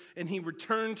ways, and he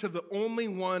returned to the only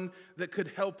one that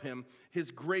could help him, his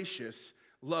gracious,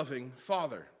 loving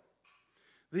Father.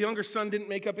 The younger son didn't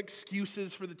make up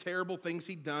excuses for the terrible things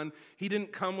he'd done. He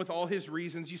didn't come with all his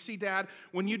reasons. You see, Dad,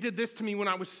 when you did this to me when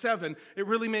I was 7, it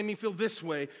really made me feel this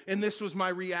way, and this was my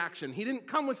reaction. He didn't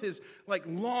come with his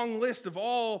long list of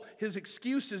all his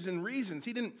excuses and reasons.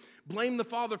 He didn't blame the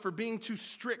father for being too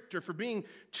strict or for being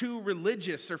too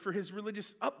religious or for his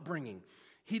religious upbringing.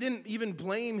 He didn't even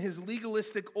blame his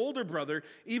legalistic older brother,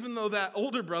 even though that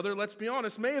older brother, let's be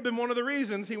honest, may have been one of the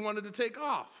reasons he wanted to take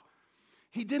off.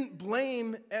 He didn't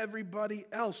blame everybody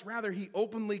else. Rather, he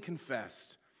openly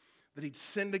confessed that he'd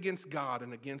sinned against God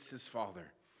and against his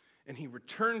father. And he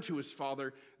returned to his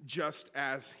father just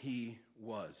as he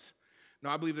was.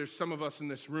 Now, I believe there's some of us in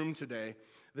this room today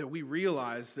that we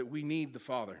realize that we need the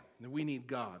Father, that we need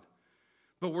God.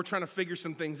 But we're trying to figure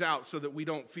some things out so that we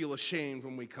don't feel ashamed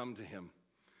when we come to him.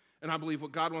 And I believe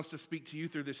what God wants to speak to you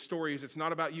through this story is it's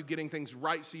not about you getting things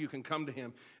right so you can come to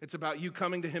him. It's about you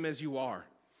coming to him as you are.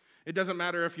 It doesn't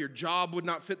matter if your job would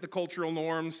not fit the cultural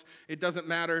norms. It doesn't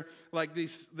matter, like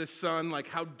this son, like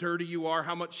how dirty you are,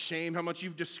 how much shame, how much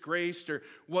you've disgraced, or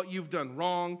what you've done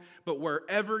wrong. But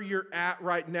wherever you're at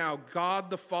right now, God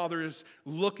the Father is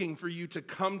looking for you to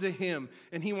come to him,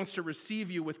 and he wants to receive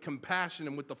you with compassion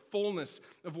and with the fullness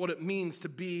of what it means to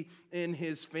be in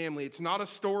his family. It's not a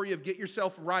story of get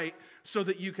yourself right so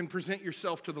that you can present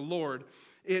yourself to the Lord.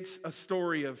 It's a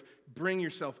story of bring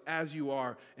yourself as you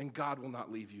are, and God will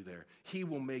not leave you there. He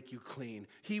will make you clean.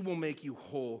 He will make you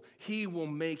whole. He will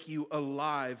make you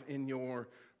alive in your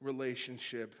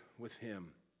relationship with him.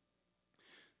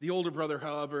 The older brother,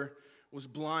 however, was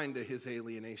blind to his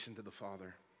alienation to the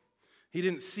father. He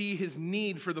didn't see his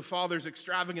need for the father's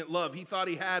extravagant love. He thought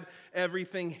he had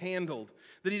everything handled,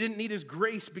 that he didn't need his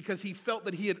grace because he felt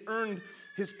that he had earned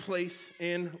his place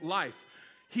in life.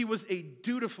 He was a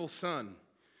dutiful son.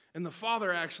 And the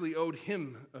father actually owed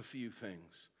him a few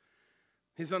things.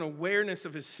 His unawareness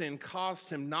of his sin caused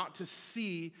him not to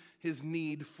see his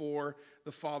need for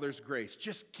the father's grace.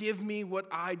 Just give me what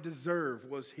I deserve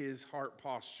was his heart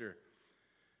posture.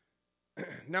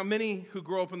 Now, many who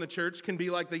grow up in the church can be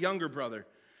like the younger brother,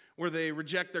 where they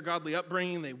reject their godly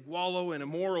upbringing, they wallow in a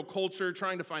moral culture,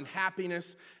 trying to find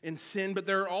happiness in sin. But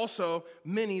there are also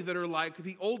many that are like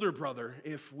the older brother,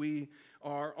 if we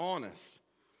are honest.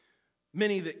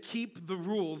 Many that keep the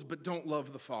rules but don't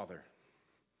love the Father.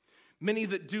 Many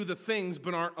that do the things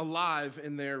but aren't alive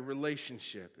in their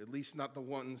relationship, at least not the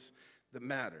ones that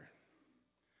matter.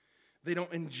 They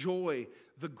don't enjoy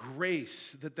the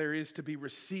grace that there is to be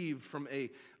received from a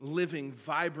living,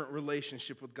 vibrant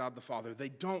relationship with God the Father. They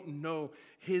don't know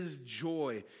his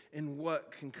joy and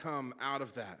what can come out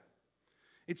of that.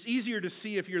 It's easier to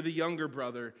see if you're the younger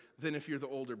brother than if you're the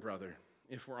older brother,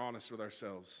 if we're honest with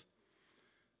ourselves.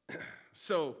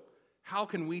 So, how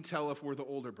can we tell if we're the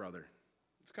older brother?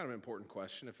 It's kind of an important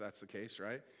question if that's the case,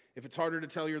 right? If it's harder to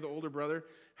tell you're the older brother,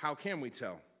 how can we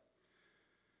tell?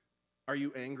 Are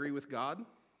you angry with God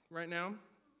right now?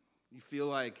 You feel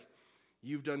like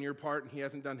you've done your part and he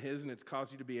hasn't done his, and it's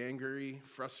caused you to be angry,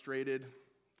 frustrated,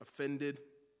 offended?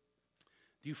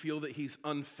 Do you feel that he's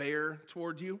unfair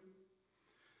toward you?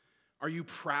 Are you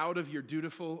proud of your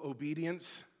dutiful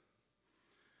obedience?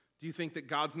 Do you think that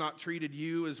God's not treated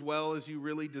you as well as you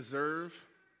really deserve?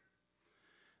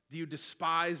 Do you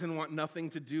despise and want nothing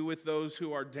to do with those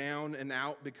who are down and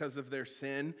out because of their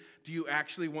sin? Do you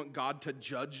actually want God to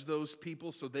judge those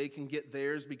people so they can get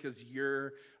theirs because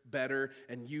you're better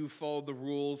and you followed the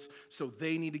rules, so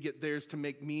they need to get theirs to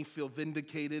make me feel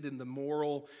vindicated in the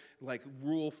moral,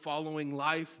 rule following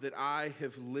life that I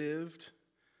have lived?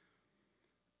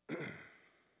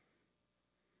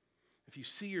 If you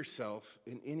see yourself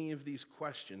in any of these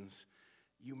questions,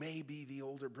 you may be the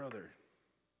older brother.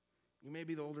 You may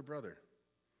be the older brother.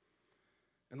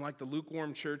 And like the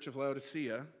lukewarm church of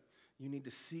Laodicea, you need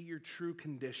to see your true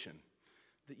condition,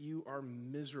 that you are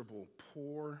miserable,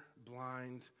 poor,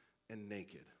 blind, and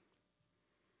naked.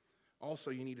 Also,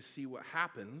 you need to see what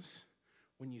happens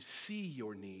when you see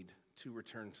your need to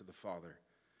return to the Father.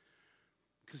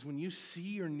 Because when you see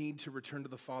your need to return to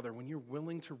the Father, when you're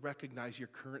willing to recognize your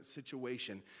current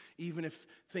situation, even if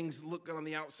things look good on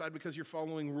the outside because you're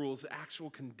following rules, the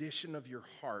actual condition of your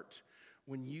heart,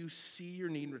 when you see your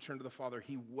need and return to the Father,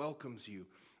 He welcomes you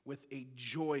with a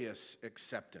joyous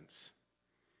acceptance.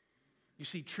 You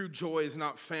see, true joy is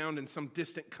not found in some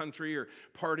distant country or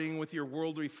partying with your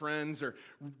worldly friends or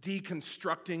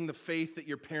deconstructing the faith that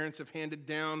your parents have handed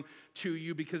down to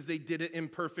you because they did it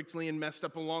imperfectly and messed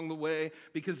up along the way.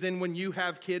 Because then when you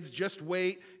have kids, just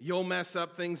wait, you'll mess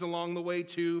up things along the way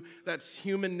too. That's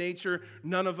human nature.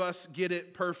 None of us get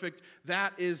it perfect.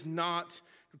 That is not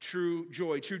true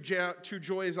joy. True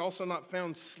joy is also not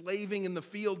found slaving in the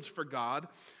fields for God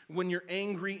when you're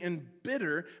angry and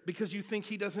bitter because you think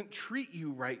He doesn't treat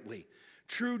you rightly.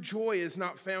 True joy is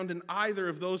not found in either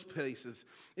of those places.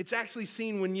 It's actually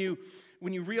seen when you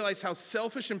realize how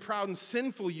selfish and proud and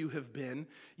sinful you have been,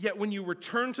 yet when you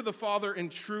return to the Father in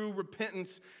true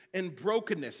repentance and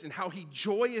brokenness, and how He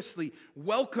joyously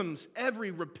welcomes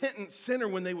every repentant sinner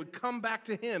when they would come back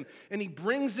to Him, and He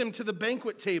brings them to the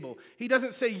banquet table. He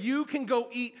doesn't say, you can go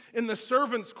eat in the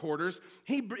servants' quarters.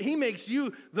 He makes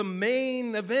you the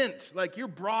main event. Like, you're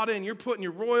brought in, you're put in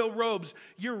your royal robes,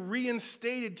 you're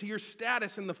reinstated to your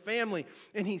status in the family,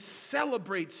 and He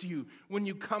celebrates you when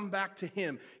you come back to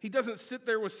Him. He doesn't sit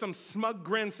there with some smug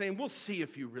grin saying, we'll see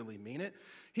if you really mean it.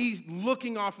 He's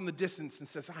looking off in the distance and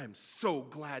says, I am so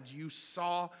glad you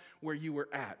saw where you were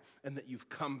at and that you've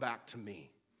come back to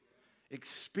me.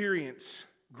 Experience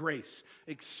grace,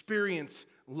 experience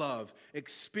love,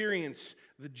 experience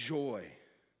the joy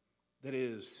that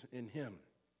is in Him.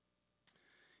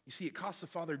 You see, it costs the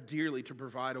Father dearly to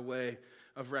provide a way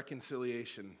of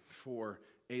reconciliation for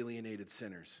alienated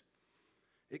sinners.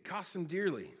 It costs Him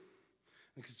dearly.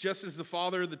 Because just as the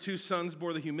father of the two sons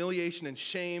bore the humiliation and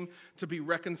shame to be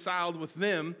reconciled with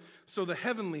them, so the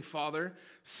heavenly Father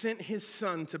sent His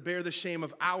Son to bear the shame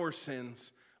of our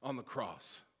sins on the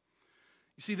cross.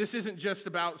 You see, this isn't just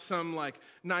about some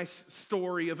nice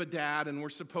story of a dad and we're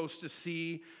supposed to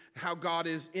see how God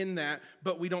is in that,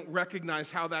 but we don't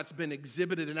recognize how that's been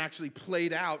exhibited and actually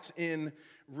played out in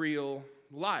real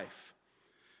life.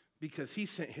 Because He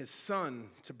sent His Son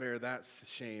to bear that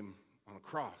shame on a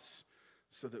cross,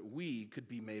 so that we could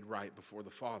be made right before the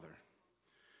Father.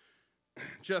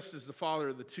 Just as the father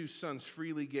of the two sons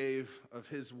freely gave of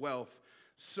his wealth,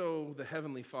 so the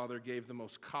heavenly Father gave the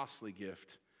most costly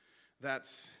gift.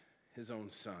 That's His own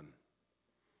Son.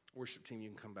 Worship team, you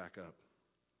can come back up.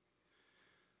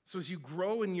 So as you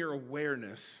grow in your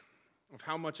awareness of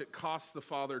how much it costs the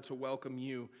Father to welcome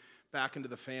you back into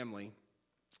the family,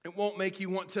 it won't make you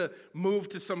want to move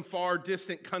to some far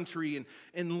distant country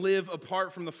and live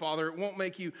apart from the Father. It won't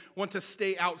make you want to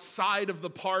stay outside of the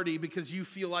party because you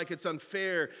feel like it's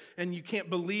unfair and you can't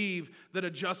believe that a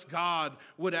just God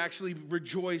would actually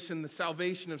rejoice in the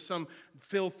salvation of some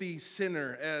filthy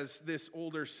sinner as this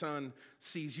older son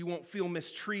sees. You won't feel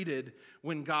mistreated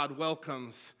when God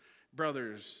welcomes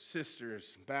brothers,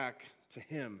 sisters back to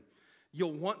Him.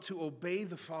 You'll want to obey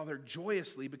the Father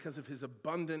joyously because of His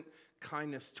abundant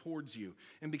kindness towards you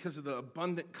and because of the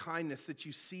abundant kindness that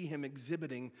you see Him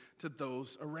exhibiting to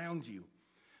those around you.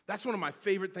 That's one of my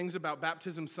favorite things about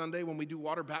Baptism Sunday when we do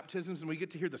water baptisms and we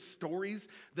get to hear the stories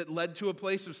that led to a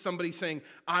place of somebody saying,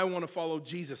 I want to follow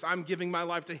Jesus. I'm giving my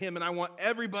life to Him and I want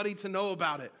everybody to know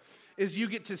about it. Is you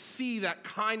get to see that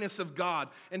kindness of God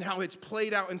and how it's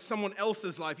played out in someone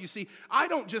else's life. You see, I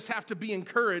don't just have to be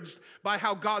encouraged by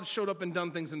how God showed up and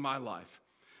done things in my life.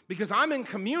 Because I'm in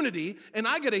community, and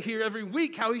I get to hear every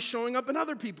week how He's showing up in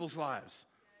other people's lives.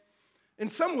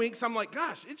 And some weeks, I'm like,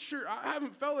 gosh, I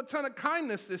haven't felt a ton of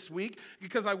kindness this week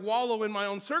because I wallow in my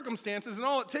own circumstances, and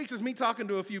all it takes is me talking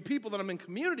to a few people that I'm in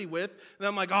community with, and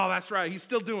I'm like, oh, that's right, He's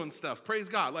still doing stuff. Praise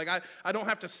God. I don't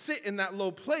have to sit in that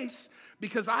low place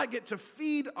because I get to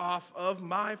feed off of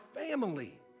my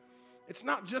family. It's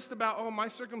not just about, oh, my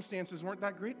circumstances weren't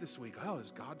that great this week. Oh,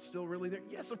 is God still really there?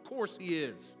 Yes, of course he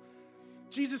is.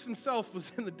 Jesus himself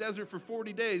was in the desert for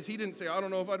 40 days. He didn't say, I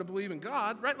don't know if I believe in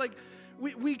God, right? Like,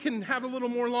 we can have a little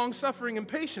more long-suffering and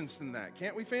patience than that,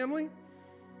 can't we, family?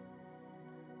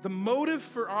 The motive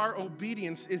for our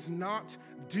obedience is not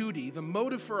duty. The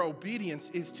motive for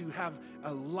obedience is to have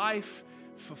a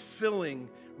life-fulfilling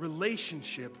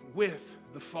relationship with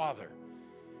the Father.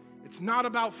 It's not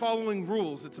about following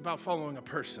rules. It's about following a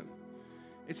person.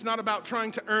 It's not about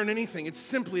trying to earn anything. It's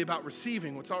simply about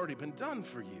receiving what's already been done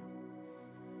for you.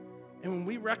 And when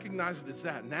we recognize it as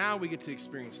that, now we get to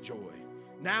experience joy.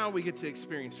 Now we get to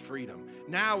experience freedom.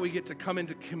 Now we get to come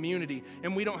into community,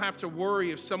 and we don't have to worry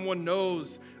if someone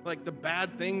knows like the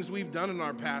bad things we've done in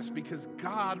our past, because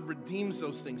God redeems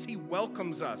those things. He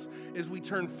welcomes us as we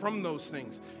turn from those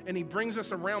things, and he brings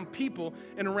us around people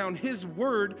and around his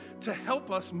word to help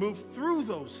us move through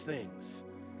those things.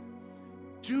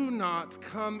 Do not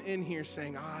come in here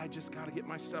saying, I just got to get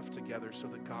my stuff together so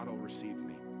that God will receive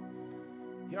me.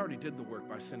 He already did the work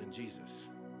by sending Jesus.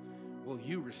 Will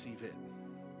you receive it?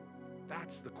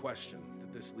 That's the question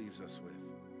that this leaves us with.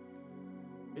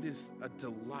 It is a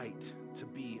delight to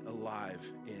be alive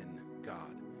in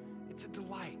God. It's a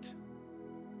delight.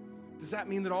 Does that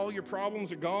mean that all your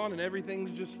problems are gone and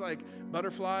everything's just like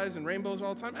butterflies and rainbows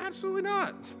all the time? Absolutely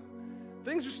not.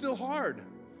 Things are still hard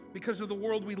because of the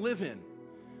world we live in.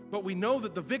 But we know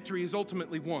that the victory is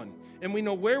ultimately won. And we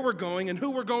know where we're going and who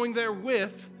we're going there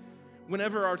with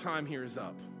whenever our time here is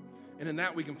up. And in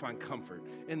that we can find comfort.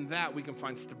 In that we can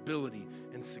find stability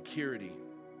and security.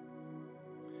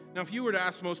 Now, if you were to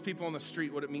ask most people on the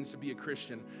street what it means to be a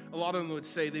Christian, a lot of them would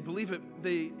say they believe that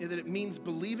it means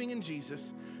believing in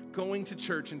Jesus, going to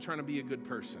church, and trying to be a good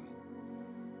person.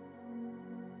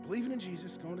 Believing in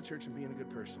Jesus, going to church, and being a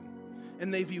good person.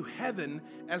 And they view heaven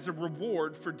as a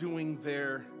reward for doing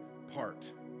their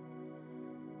part.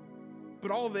 But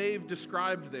all they've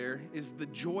described there is the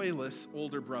joyless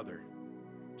older brother.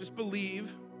 Just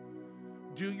believe,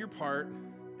 do your part,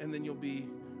 and then you'll be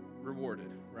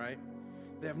rewarded, right?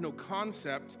 They have no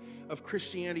concept of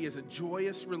Christianity as a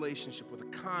joyous relationship with a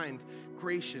kind,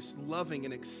 gracious, loving,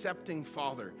 and accepting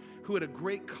Father who at a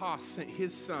great cost sent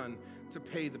his Son to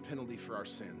pay the penalty for our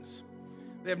sins.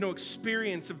 They have no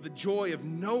experience of the joy of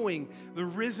knowing the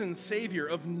risen Savior,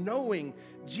 of knowing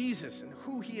Jesus and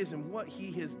who he is and what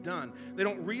he has done. They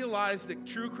don't realize that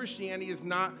true Christianity is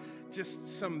not just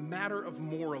some matter of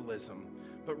moralism,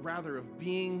 but rather of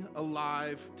being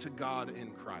alive to God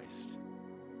in Christ.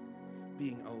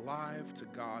 Being alive to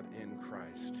God in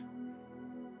Christ.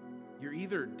 You're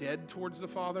either dead towards the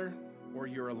Father or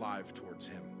you're alive towards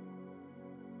him.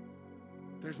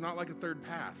 There's not like a third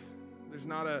path. There's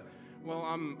not a, well,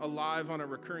 I'm alive on a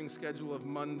recurring schedule of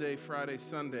Monday, Friday,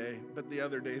 Sunday, but the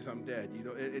other days I'm dead. You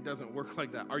know, it doesn't work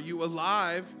like that. Are you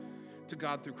alive to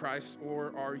God through Christ,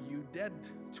 or are you dead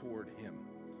toward him?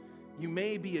 You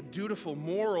may be a dutiful,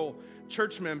 moral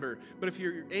church member, but if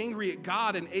you're angry at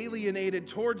God and alienated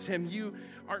towards him,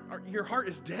 your heart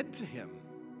is dead to him.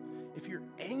 If you're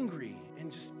angry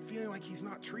and just feeling like he's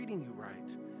not treating you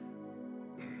right,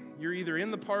 you're either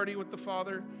in the party with the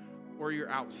Father or you're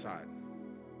outside.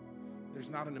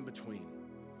 There's not an in-between.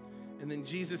 And then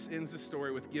Jesus ends the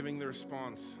story with giving the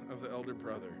response of the elder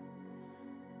brother.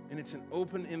 And it's an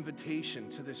open invitation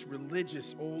to this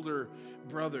religious older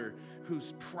brother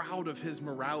who's proud of his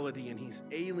morality and he's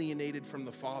alienated from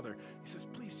the Father. He says,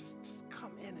 please just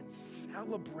come in and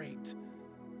celebrate.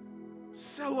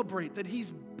 Celebrate that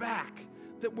he's back,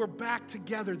 that we're back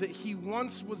together, that he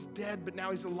once was dead, but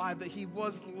now he's alive, that he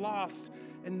was lost,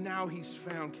 and now he's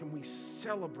found. Can we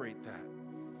celebrate that?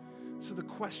 So the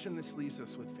question this leaves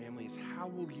us with, family, is how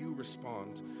will you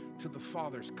respond to the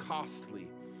Father's costly,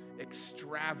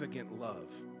 extravagant love?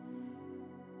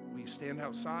 Will you stand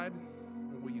outside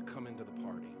or will you come into the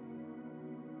party?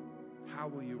 How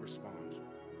will you respond?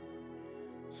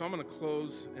 So I'm going to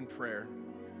close in prayer.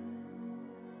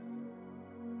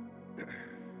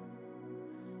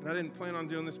 And I didn't plan on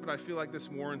doing this, but I feel like this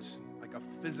warrants like a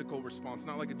physical response,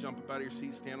 not like a jump up out of your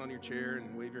seat, stand on your chair,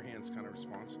 and wave your hands kind of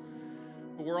response.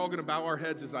 But we're all going to bow our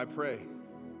heads as I pray.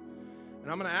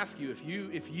 And I'm going to ask you,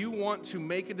 if you want to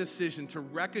make a decision to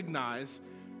recognize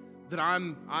that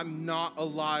I'm not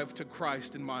alive to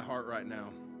Christ in my heart right now,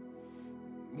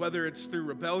 whether it's through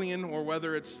rebellion or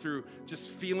whether it's through just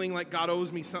feeling like God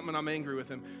owes me something and I'm angry with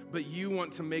him, but you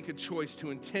want to make a choice to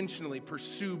intentionally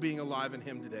pursue being alive in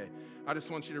him today, I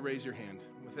just want you to raise your hand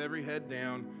with every head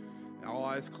down, all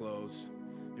eyes closed.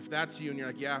 If that's you and you're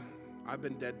like, yeah, I've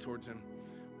been dead towards him,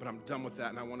 but I'm done with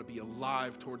that and I want to be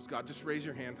alive towards God, just raise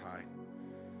your hand high.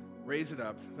 Raise it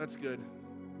up. That's good.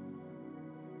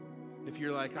 If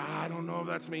you're like, I don't know if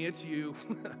that's me, it's you.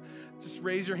 Just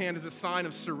raise your hand as a sign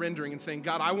of surrendering and saying,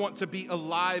 God, I want to be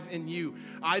alive in you.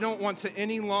 I don't want to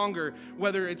any longer,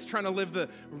 whether it's trying to live the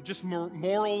just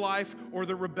moral life or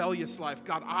the rebellious life.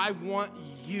 God, I want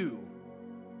you.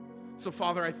 So,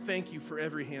 Father, I thank you for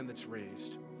every hand that's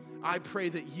raised. I pray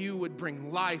that you would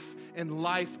bring life and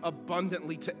life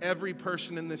abundantly to every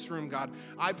person in this room, God.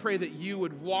 I pray that you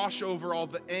would wash over all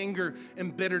the anger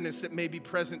and bitterness that may be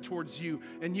present towards you,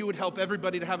 and you would help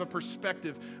everybody to have a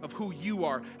perspective of who you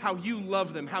are, how you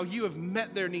love them, how you have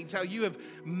met their needs, how you have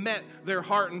met their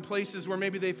heart in places where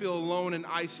maybe they feel alone and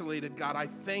isolated. God, I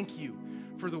thank you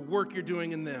for the work you're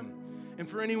doing in them. And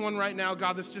for anyone right now,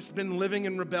 God, that's just been living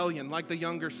in rebellion like the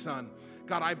younger son,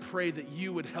 God, I pray that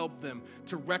you would help them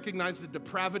to recognize the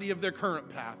depravity of their current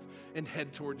path and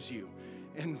head towards you.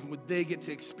 And would they get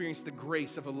to experience the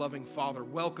grace of a loving Father,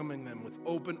 welcoming them with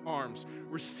open arms,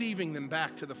 receiving them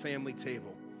back to the family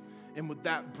table. And would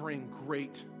that bring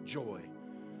great joy?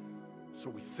 So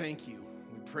we thank you.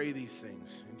 We pray these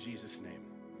things in Jesus' name.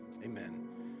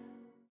 Amen.